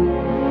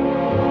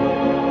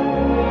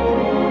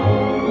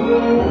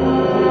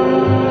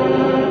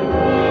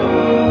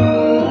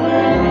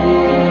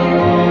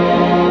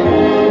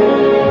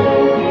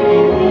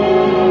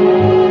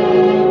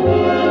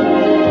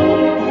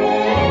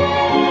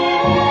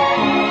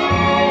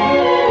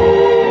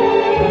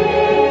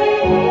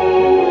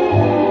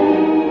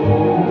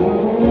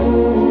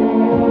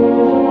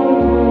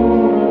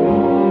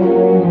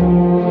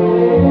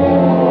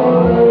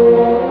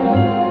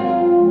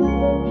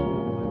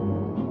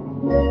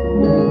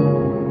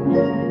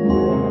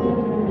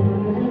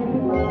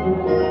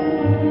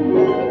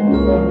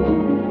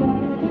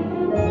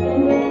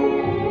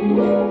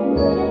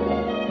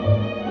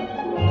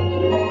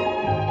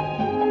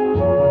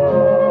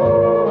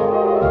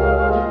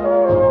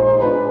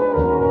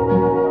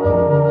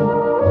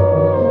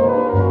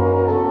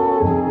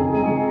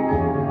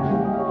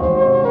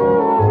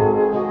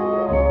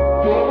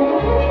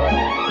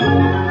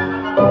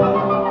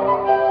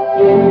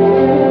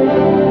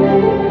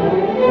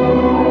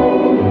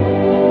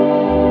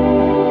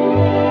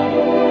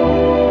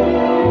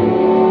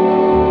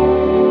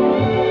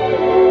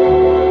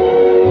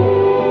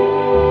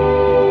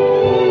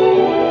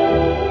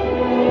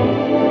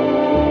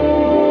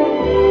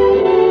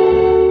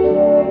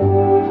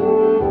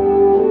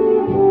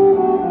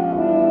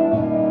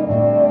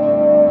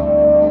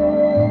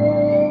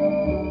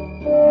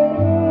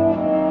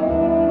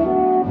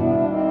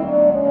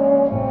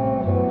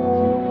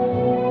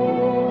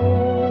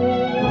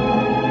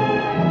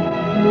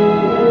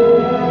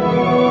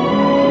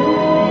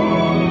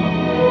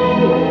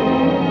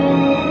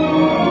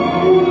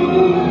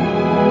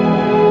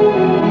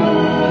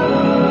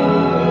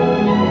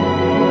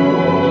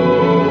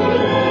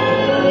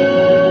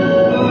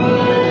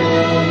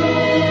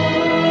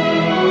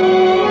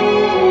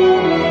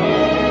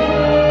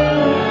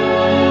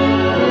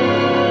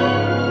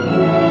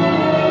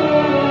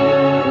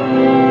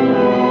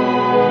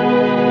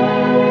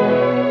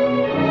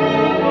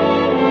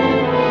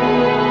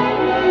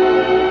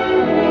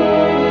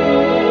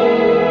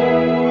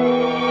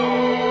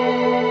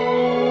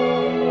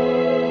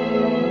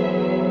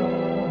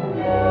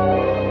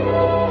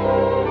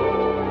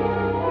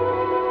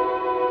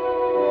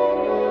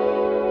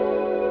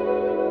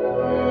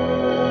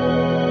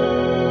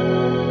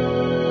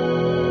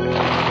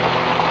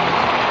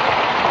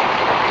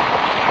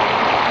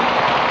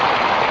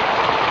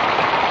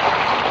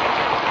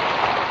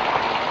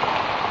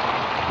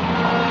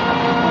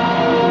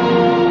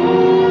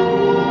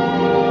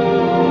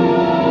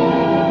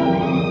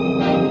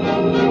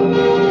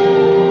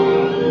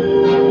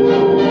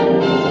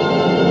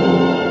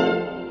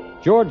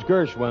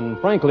 Gershwin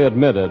frankly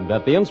admitted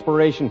that the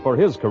inspiration for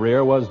his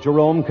career was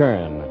Jerome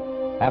Kern.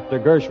 After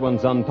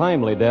Gershwin's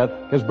untimely death,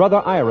 his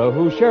brother Ira,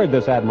 who shared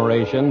this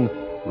admiration,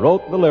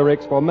 wrote the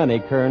lyrics for many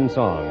Kern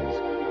songs.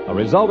 A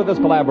result of this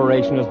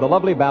collaboration is the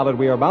lovely ballad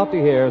we are about to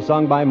hear,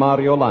 sung by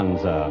Mario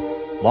Lanza,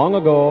 Long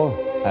Ago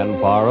and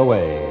Far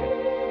Away.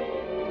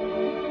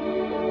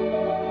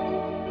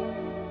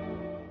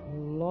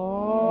 Long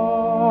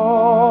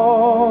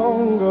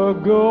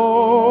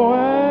ago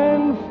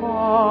and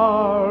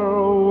far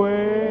away,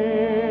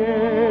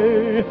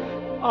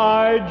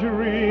 I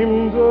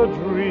dreamed a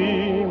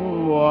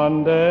dream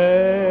one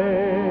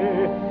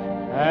day,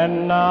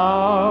 and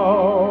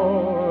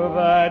now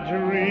that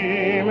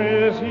dream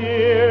is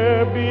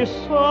here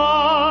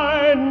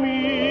beside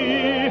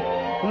me.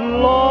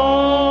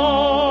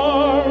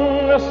 Long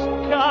the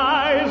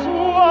skies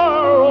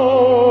were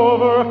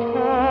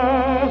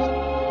overcast,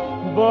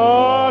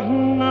 but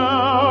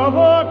now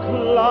the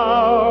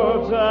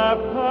clouds have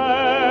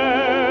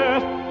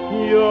passed.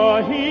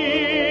 You're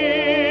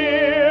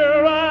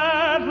here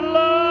at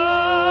last.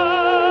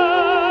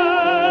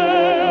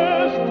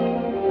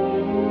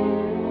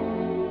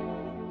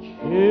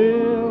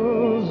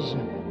 Chills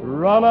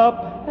run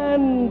up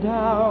and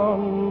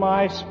down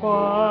my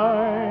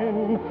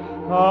spine.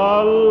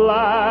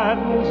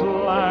 Aladdin's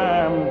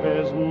lamp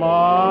is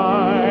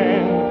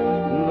mine.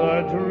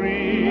 The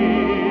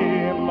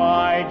dream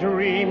I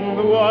dreamed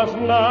was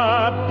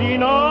not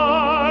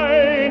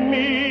denied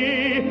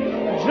me.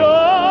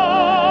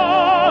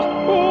 Just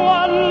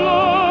one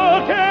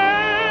look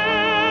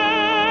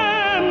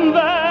and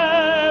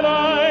then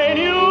I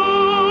knew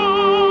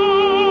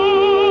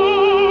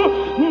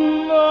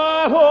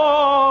that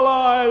all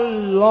I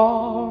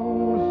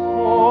longed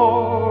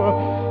for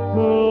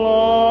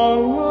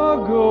long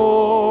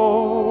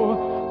ago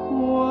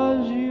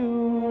was you.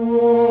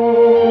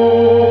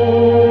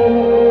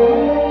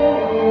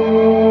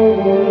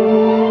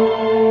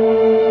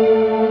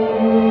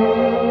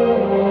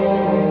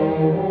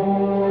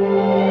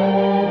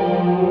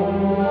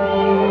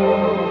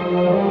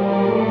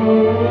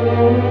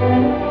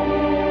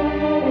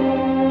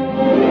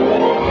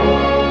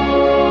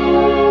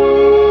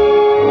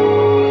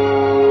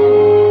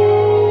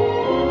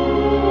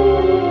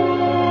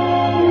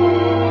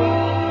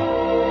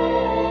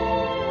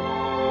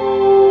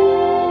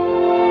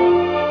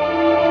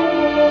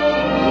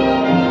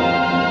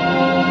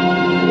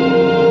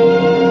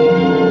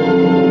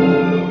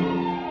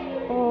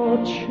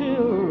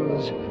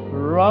 Chills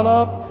run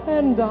up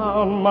and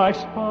down my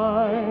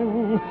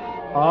spine.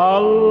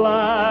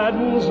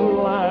 Aladdin's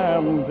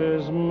lamp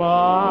is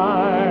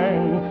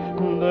mine.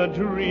 The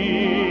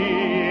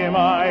dream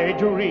I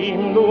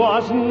dreamed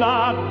was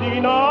not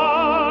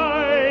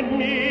denied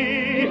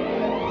me.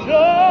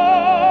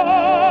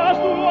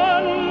 Just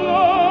one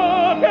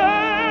look and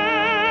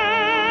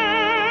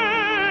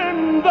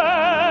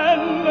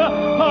then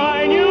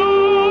I knew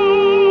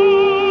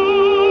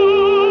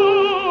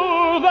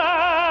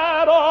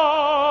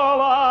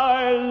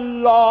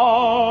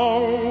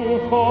long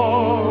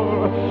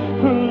for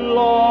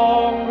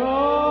long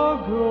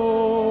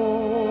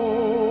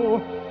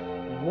ago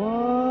was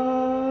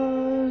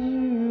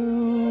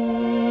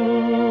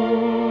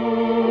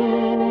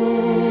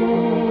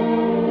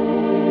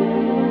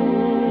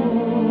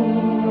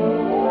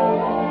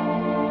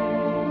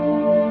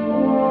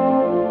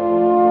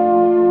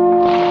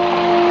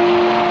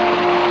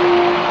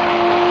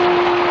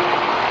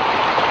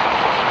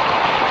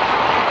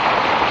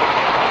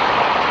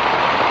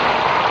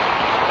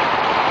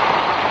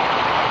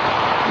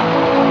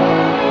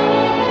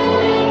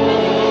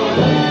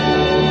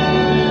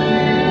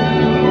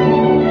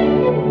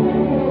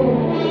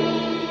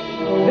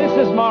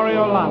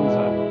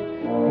Lanza.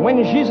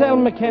 When Giselle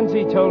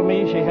Mackenzie told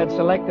me she had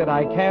selected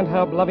I Can't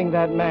Help Loving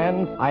That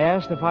Man, I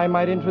asked if I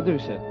might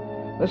introduce it.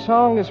 The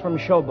song is from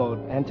Showboat,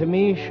 and to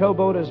me,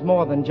 Showboat is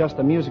more than just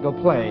a musical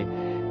play.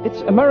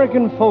 It's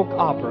American folk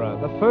opera,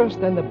 the first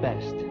and the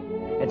best.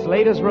 Its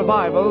latest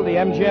revival, the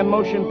MGM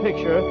motion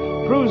picture,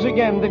 proves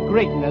again the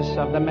greatness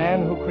of the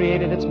man who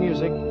created its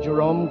music,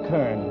 Jerome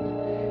Kern.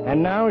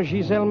 And now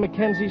Giselle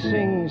Mackenzie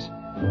sings,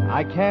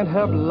 I Can't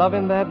Help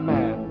Loving That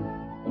Man.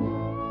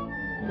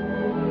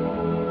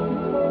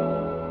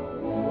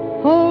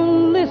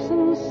 Oh,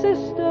 listen,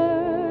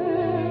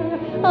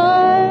 sister,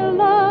 I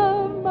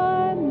love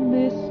my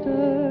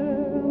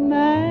Mr.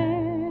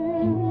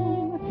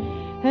 Man,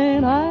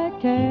 and I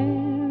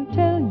can't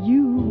tell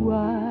you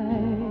why.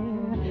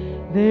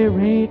 There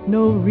ain't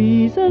no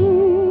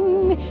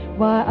reason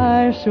why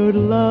I should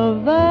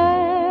love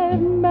that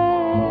man.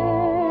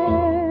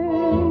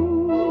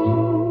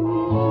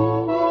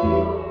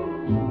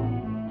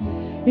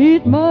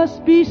 It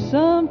must be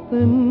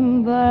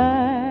something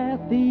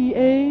that the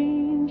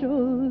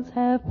angels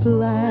have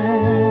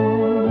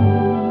planned.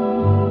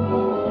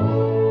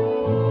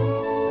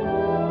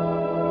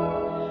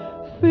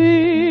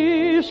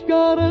 Fish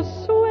gotta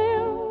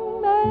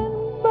swim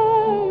and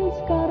birds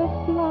gotta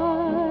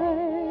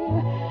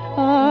fly.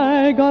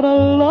 I gotta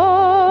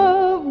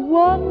love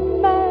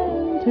one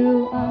man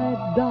till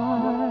I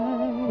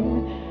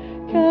die.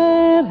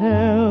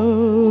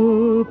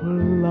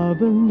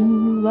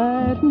 loving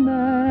that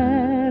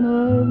man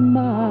of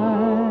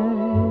mine.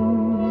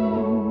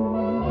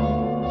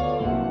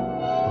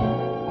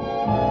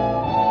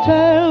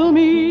 Tell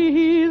me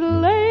he's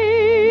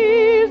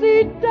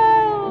lazy,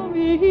 tell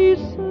me he's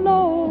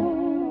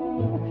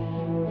slow,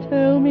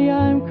 tell me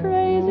I'm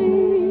crazy,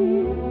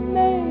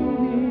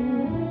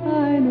 maybe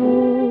I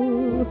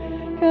know.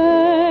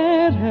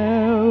 Can't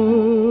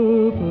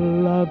help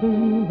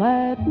loving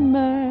that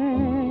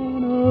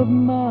man of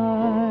mine.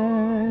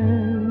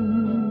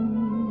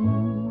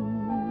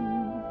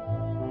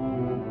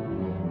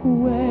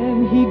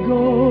 When he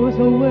goes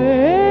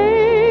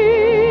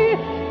away,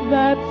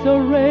 that's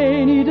a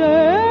rainy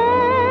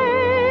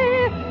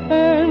day,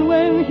 and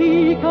when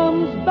he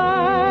comes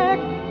back,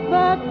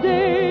 that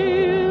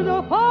day's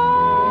a fine.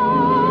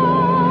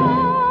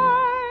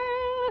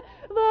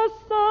 The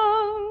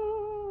sun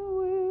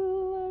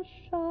will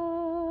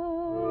shine.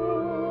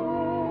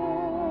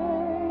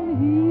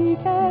 He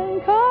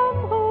can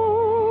come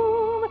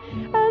home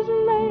as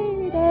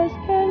late as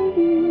can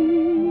be.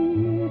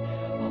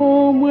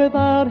 Home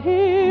without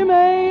him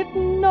ain't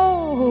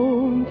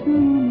known to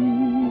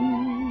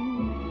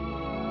me.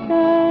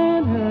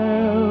 Can't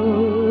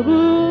help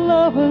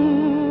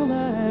loving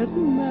that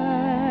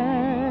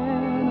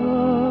man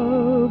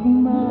of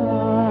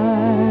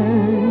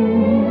mine.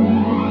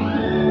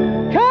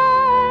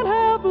 Can't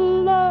help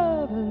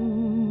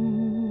loving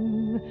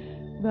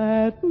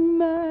that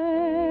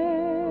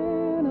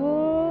man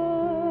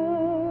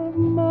of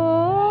mine.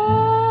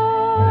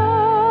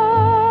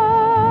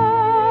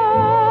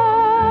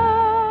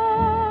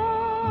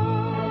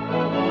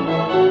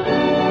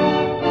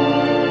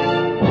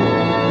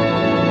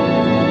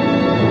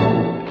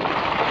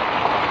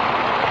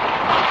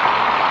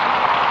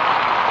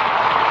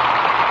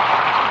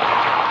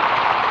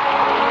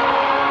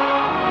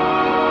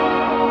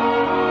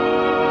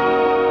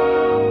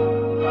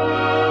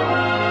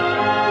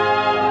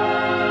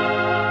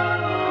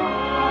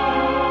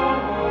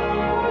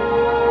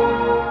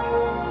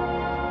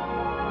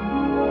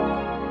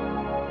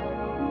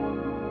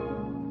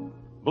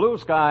 Blue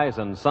skies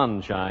and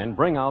sunshine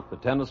bring out the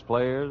tennis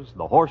players,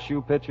 the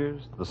horseshoe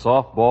pitchers, the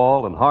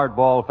softball and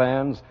hardball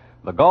fans,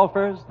 the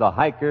golfers, the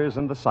hikers,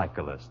 and the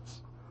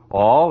cyclists.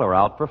 All are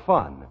out for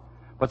fun.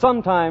 But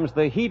sometimes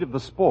the heat of the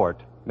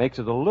sport makes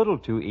it a little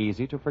too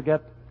easy to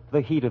forget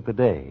the heat of the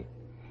day.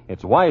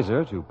 It's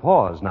wiser to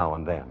pause now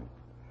and then.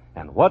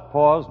 And what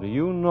pause do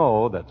you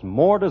know that's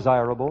more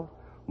desirable,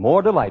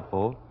 more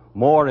delightful,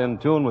 more in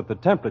tune with the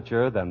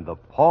temperature than the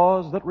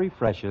pause that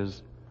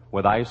refreshes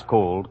with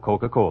ice-cold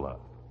Coca-Cola?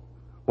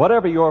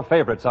 Whatever your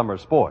favorite summer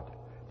sport,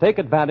 take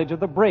advantage of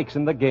the breaks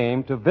in the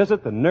game to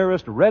visit the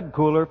nearest red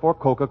cooler for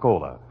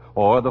Coca-Cola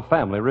or the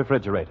family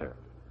refrigerator.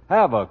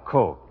 Have a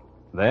Coke,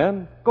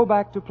 then go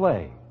back to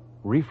play,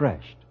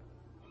 refreshed.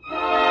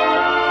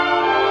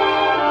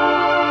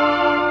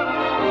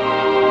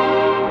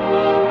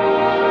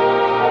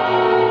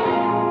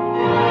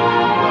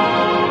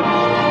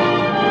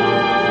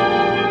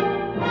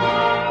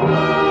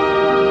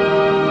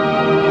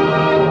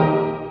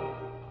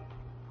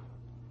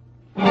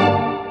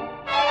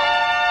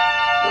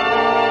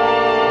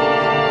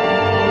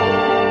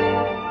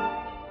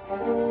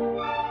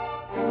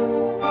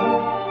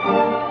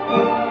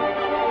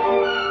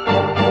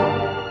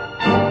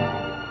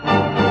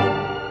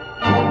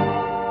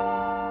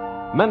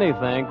 Many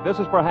think this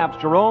is perhaps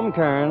Jerome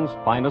Kern's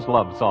finest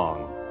love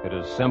song. It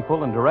is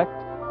simple and direct,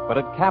 but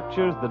it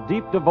captures the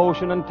deep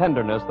devotion and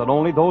tenderness that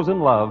only those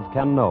in love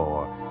can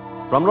know.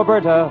 From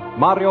Roberta,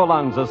 Mario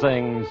Lanza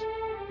sings,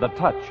 "The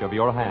Touch of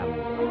Your Hand."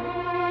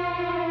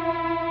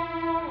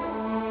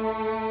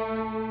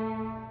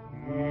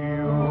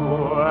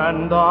 You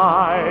and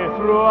I,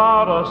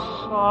 throughout a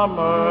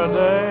summer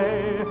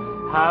day,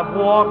 have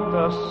walked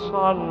a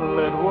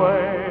sunlit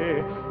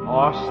way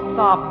or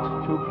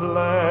stopped to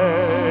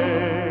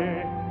play.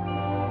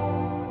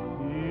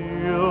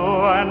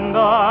 You and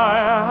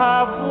I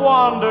have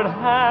wandered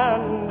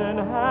hand in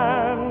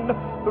hand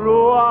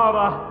throughout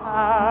a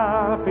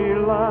happy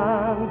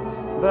land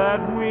that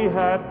we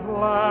had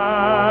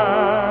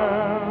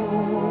planned.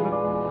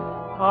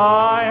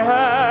 I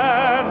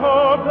had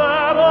hoped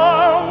that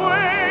our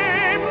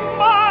way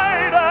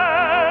might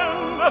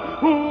end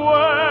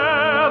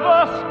where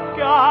the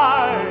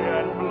sky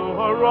and blue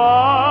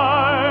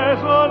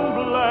horizon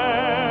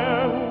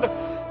blend.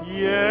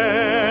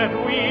 Yet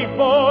we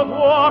both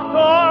walked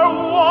our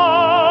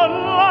one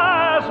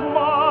last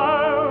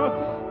mile.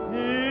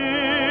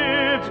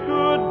 It's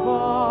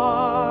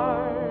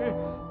goodbye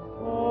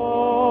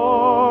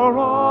for a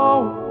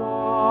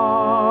while.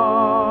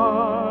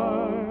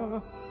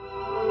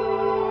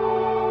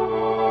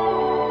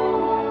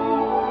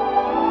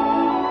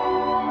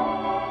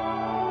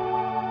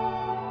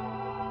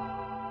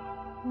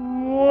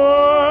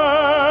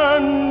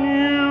 When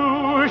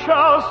you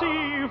shall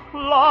see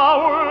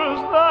flowers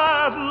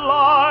that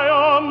lie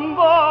on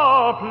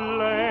the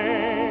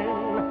plain,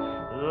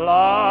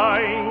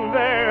 lying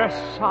there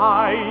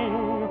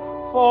sighing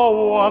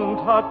for one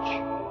touch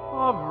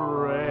of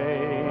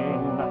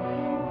rain,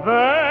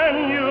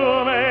 then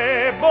you may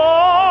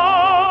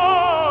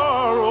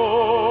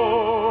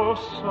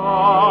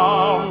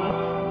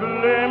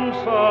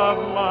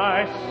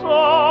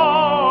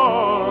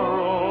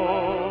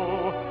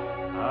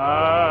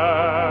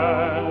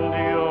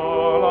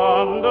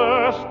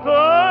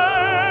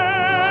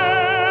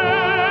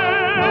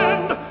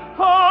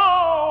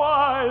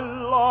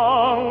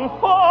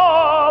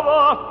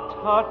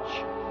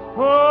touch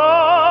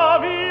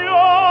of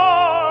your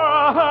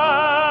hand.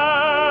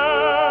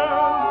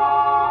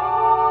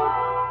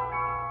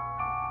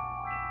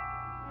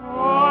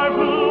 I've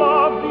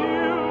loved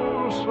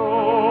you so.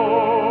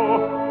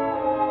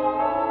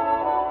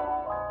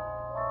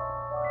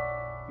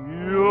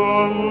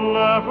 You'll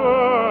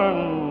never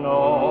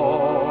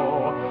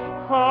know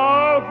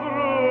how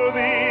through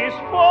these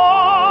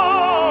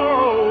far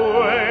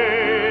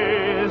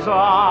ways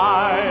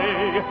I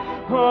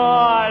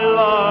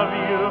love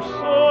you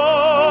so.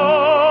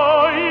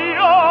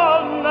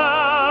 You'll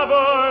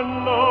never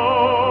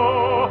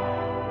know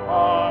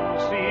on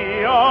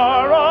sea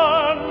or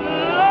on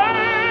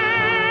land.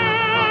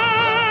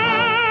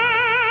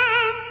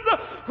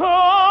 I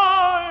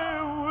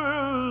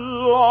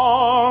will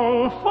long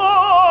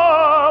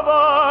for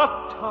the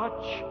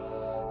touch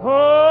of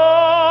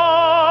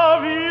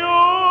your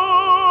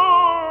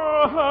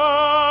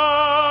hand.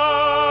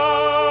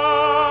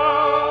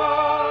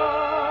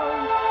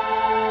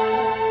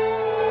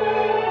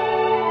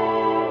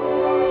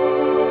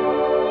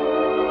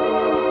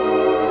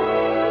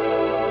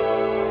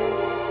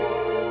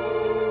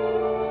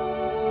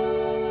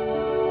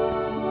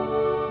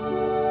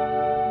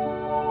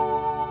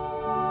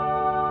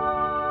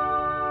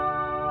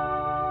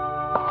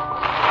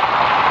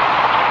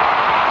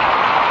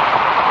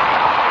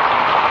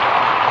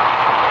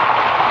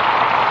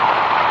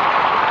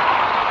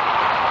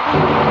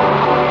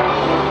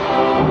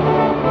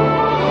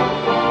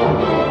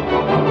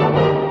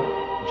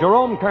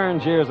 Jerome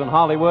Kern's years in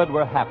Hollywood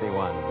were happy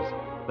ones.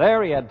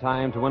 There he had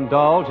time to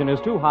indulge in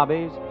his two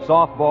hobbies,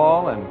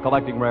 softball and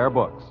collecting rare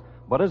books.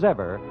 But as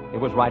ever, he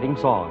was writing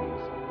songs.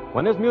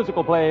 When his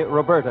musical play,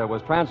 Roberta,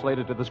 was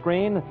translated to the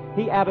screen,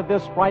 he added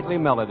this sprightly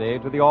melody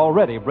to the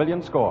already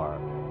brilliant score.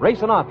 Ray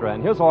Sinatra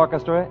and his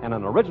orchestra in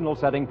an original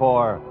setting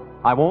for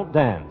I Won't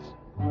Dance.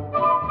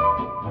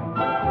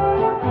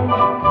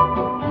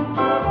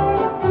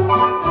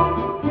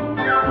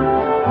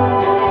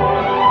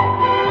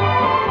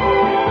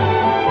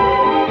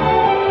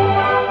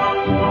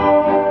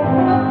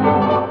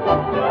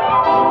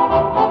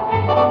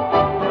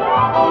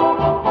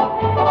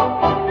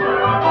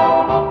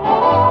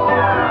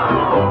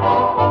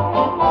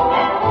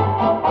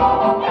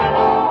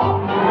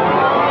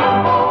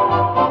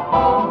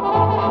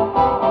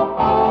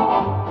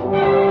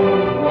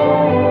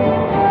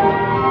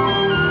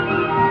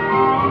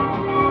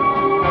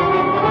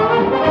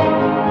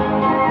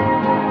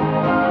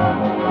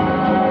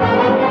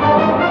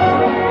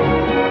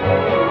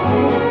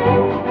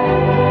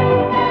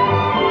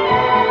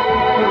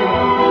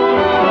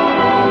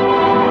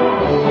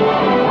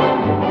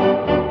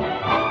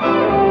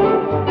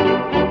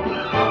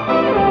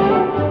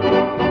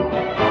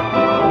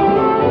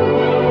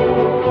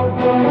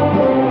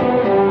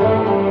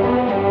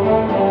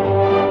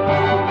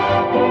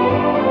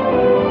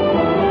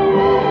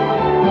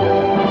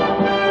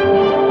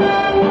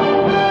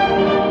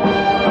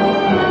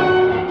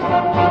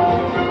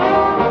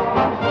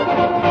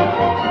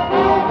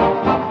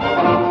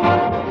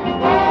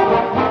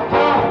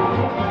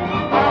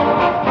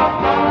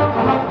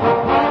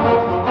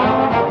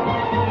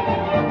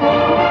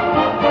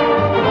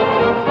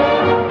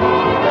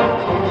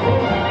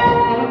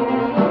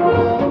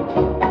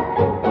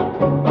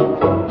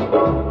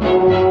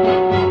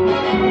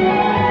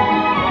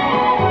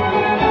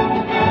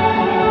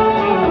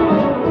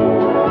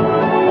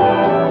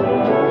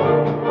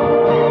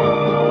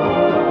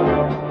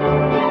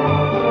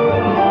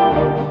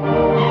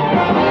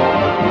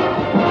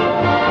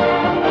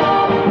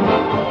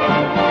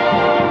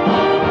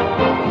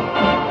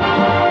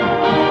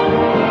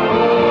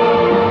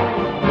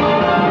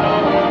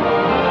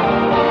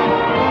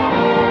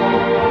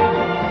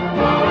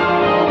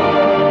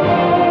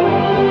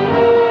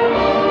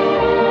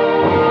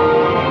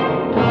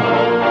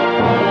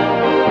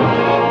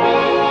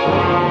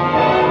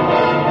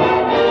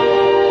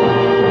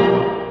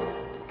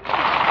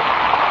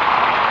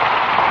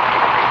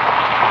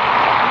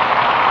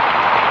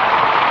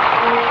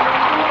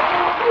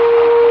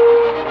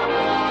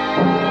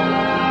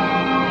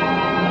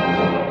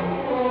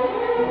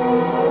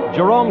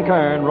 Jerome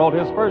Kern wrote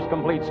his first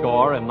complete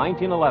score in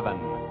 1911.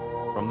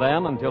 From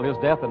then until his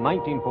death in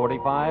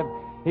 1945,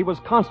 he was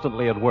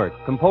constantly at work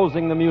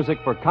composing the music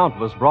for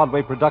countless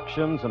Broadway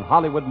productions and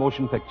Hollywood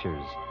motion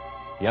pictures.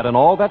 Yet in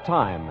all that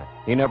time,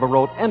 he never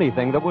wrote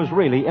anything that was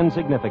really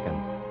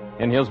insignificant.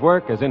 In his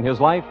work, as in his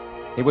life,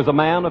 he was a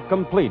man of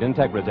complete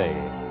integrity.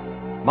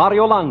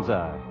 Mario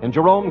Lanza in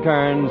Jerome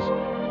Kern's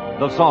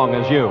The Song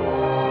Is You.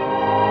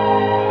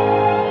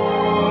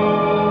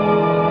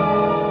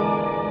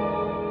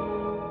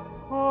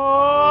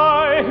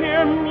 I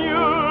hear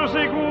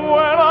music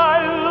when I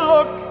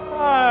look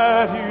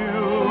at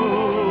you,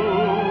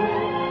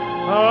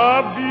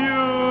 a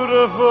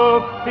beautiful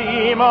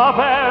theme of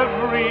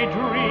every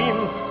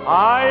dream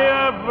I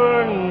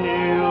ever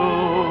knew.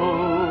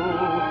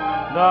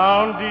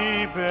 Down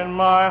deep in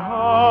my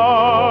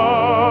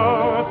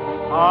heart,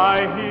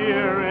 I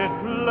hear it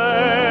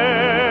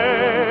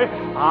play,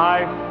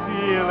 I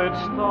feel it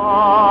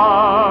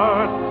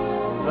start.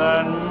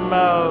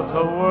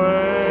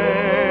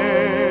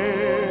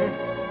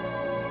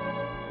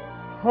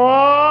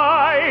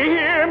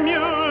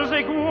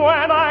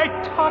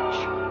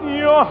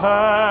 your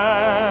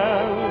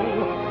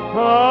hand,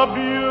 a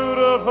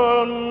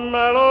beautiful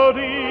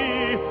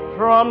melody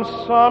from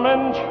some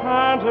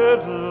enchanted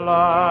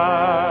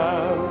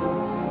land.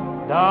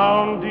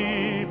 Down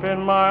deep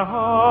in my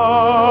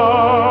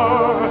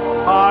heart,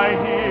 I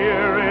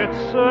hear it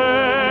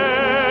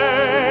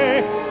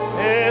say,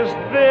 is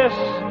this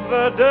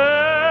the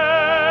day?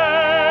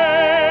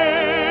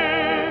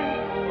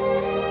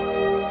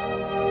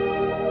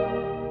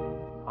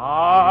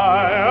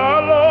 I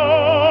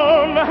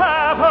alone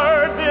have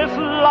heard this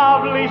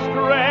lovely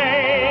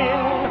strain.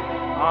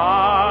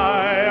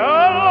 I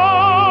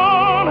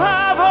alone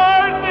have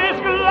heard this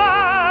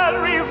glad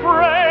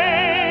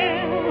refrain.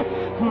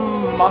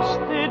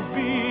 Must it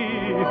be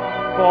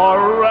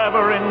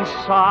forever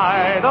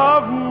inside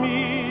of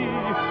me?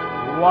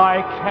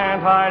 Why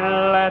can't I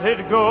let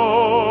it go?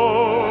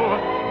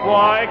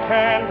 Why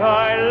can't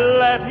I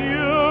let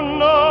you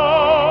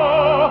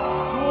know?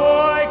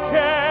 Why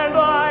can't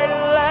I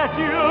let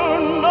you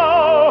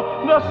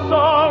know the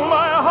song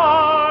my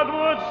heart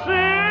would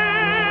sing?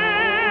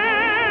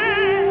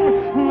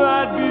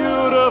 That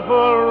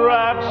beautiful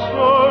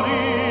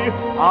rhapsody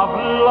of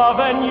love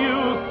and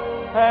youth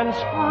and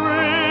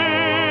spring.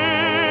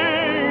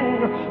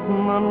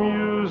 The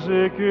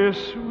music is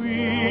sweet,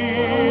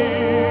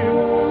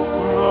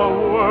 the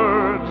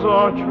words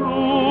are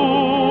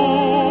true,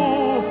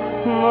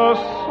 the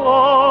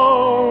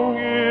song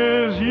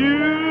is you.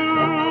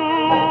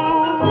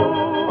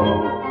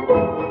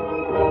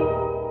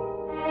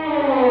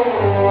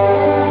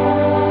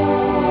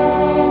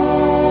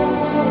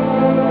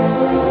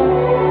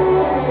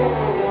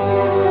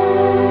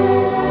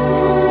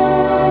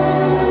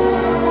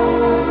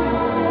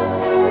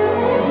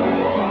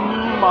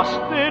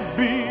 Must it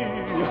be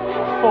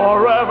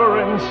forever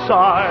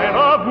inside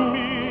of me?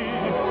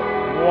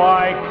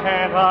 Why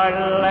can't I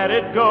let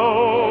it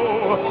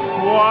go?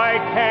 Why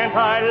can't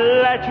I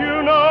let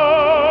you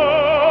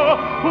know?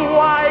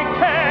 Why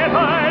can't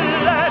I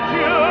let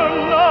you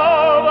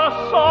know the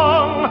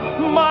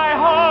song my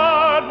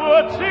heart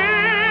would sing?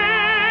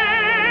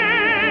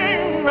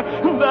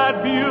 That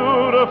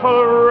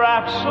beautiful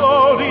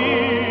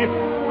rhapsody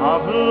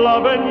of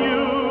love and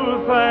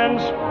youth and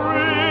spring.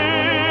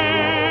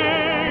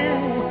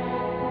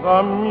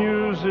 The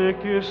music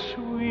is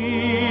sweet,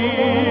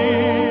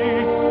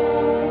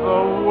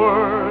 the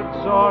words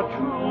are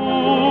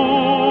true,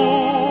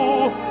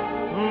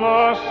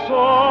 the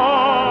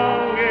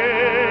song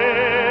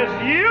is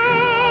you.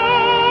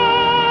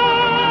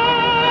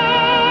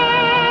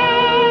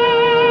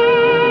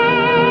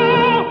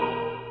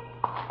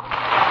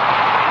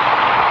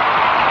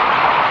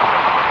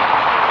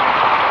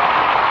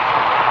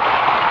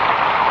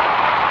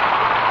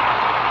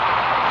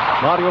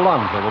 Mario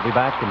Lanza will be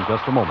back in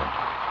just a moment.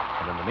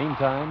 And in the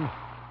meantime,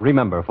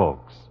 remember,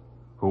 folks,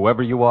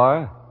 whoever you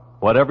are,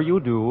 whatever you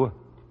do,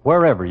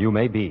 wherever you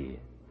may be,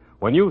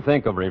 when you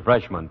think of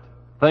refreshment,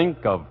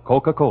 think of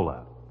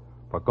Coca-Cola.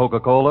 For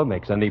Coca-Cola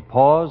makes any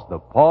pause the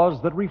pause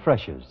that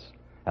refreshes.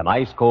 And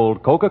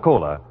ice-cold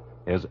Coca-Cola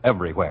is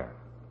everywhere.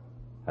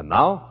 And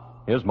now,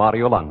 here's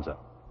Mario Lanza.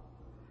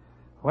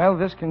 Well,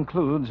 this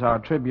concludes our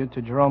tribute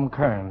to Jerome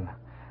Kern.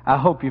 I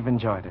hope you've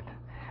enjoyed it.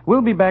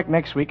 We'll be back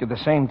next week at the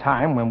same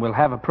time when we'll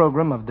have a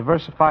program of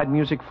diversified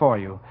music for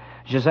you.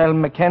 Giselle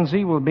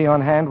Mackenzie will be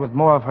on hand with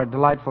more of her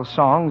delightful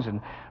songs, and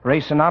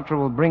Ray Sinatra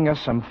will bring us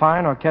some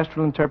fine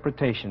orchestral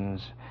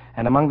interpretations.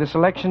 And among the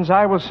selections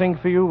I will sing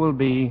for you will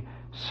be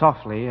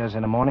Softly as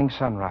in a Morning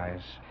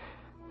Sunrise.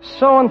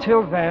 So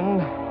until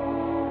then,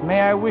 may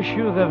I wish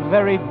you the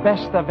very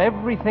best of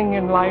everything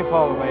in life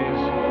always,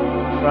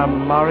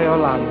 from Mario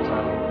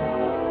Lanza.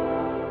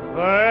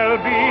 There'll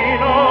be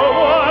no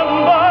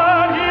one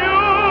but you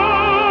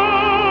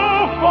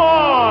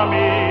for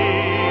me.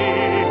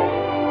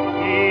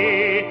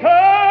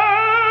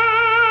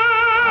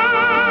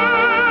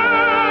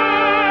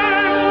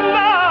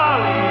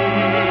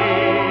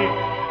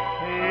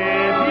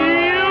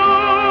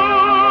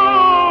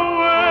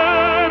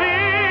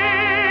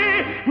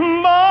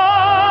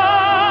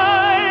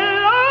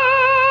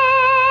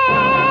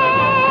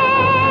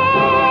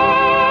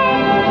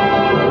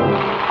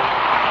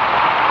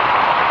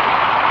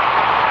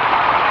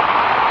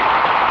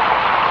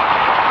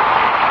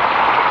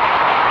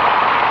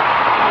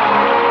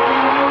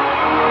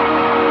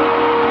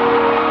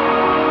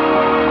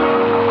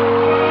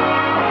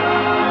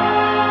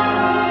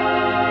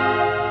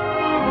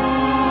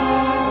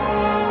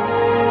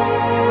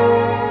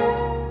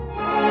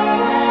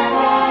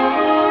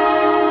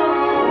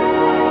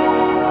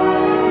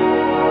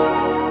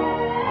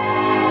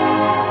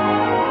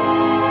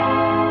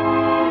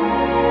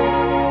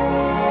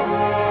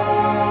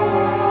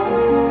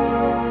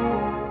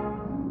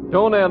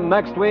 Tune in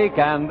next week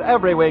and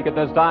every week at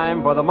this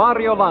time for the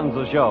Mario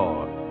Lanza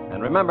Show.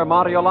 And remember,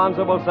 Mario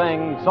Lanza will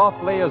sing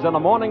Softly as in a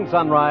Morning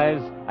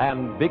Sunrise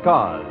and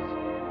Because.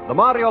 The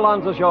Mario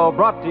Lanza Show,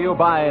 brought to you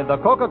by the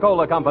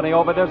Coca-Cola Company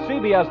over the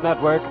CBS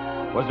Network,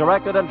 was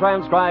directed and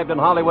transcribed in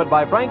Hollywood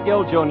by Frank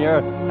Gill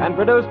Jr. and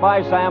produced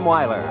by Sam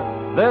Weiler.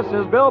 This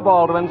is Bill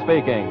Baldwin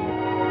speaking.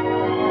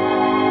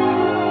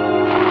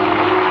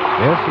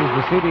 This is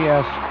the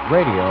CBS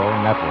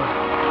Radio Network.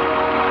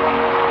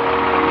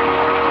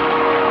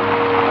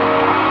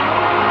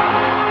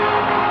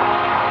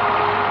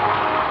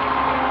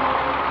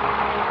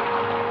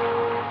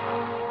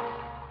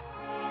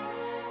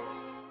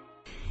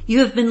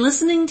 You have been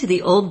listening to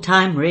the Old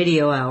Time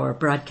Radio Hour,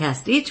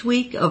 broadcast each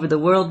week over the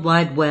World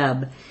Wide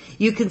Web.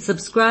 You can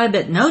subscribe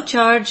at no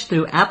charge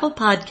through Apple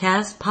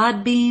Podcasts,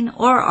 Podbean,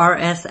 or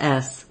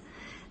RSS.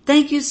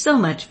 Thank you so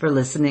much for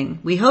listening.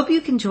 We hope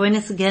you can join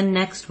us again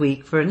next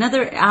week for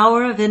another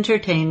hour of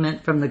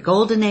entertainment from the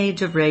golden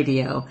age of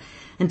radio.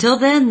 Until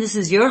then, this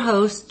is your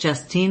host,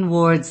 Justine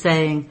Ward,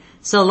 saying,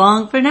 so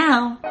long for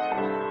now.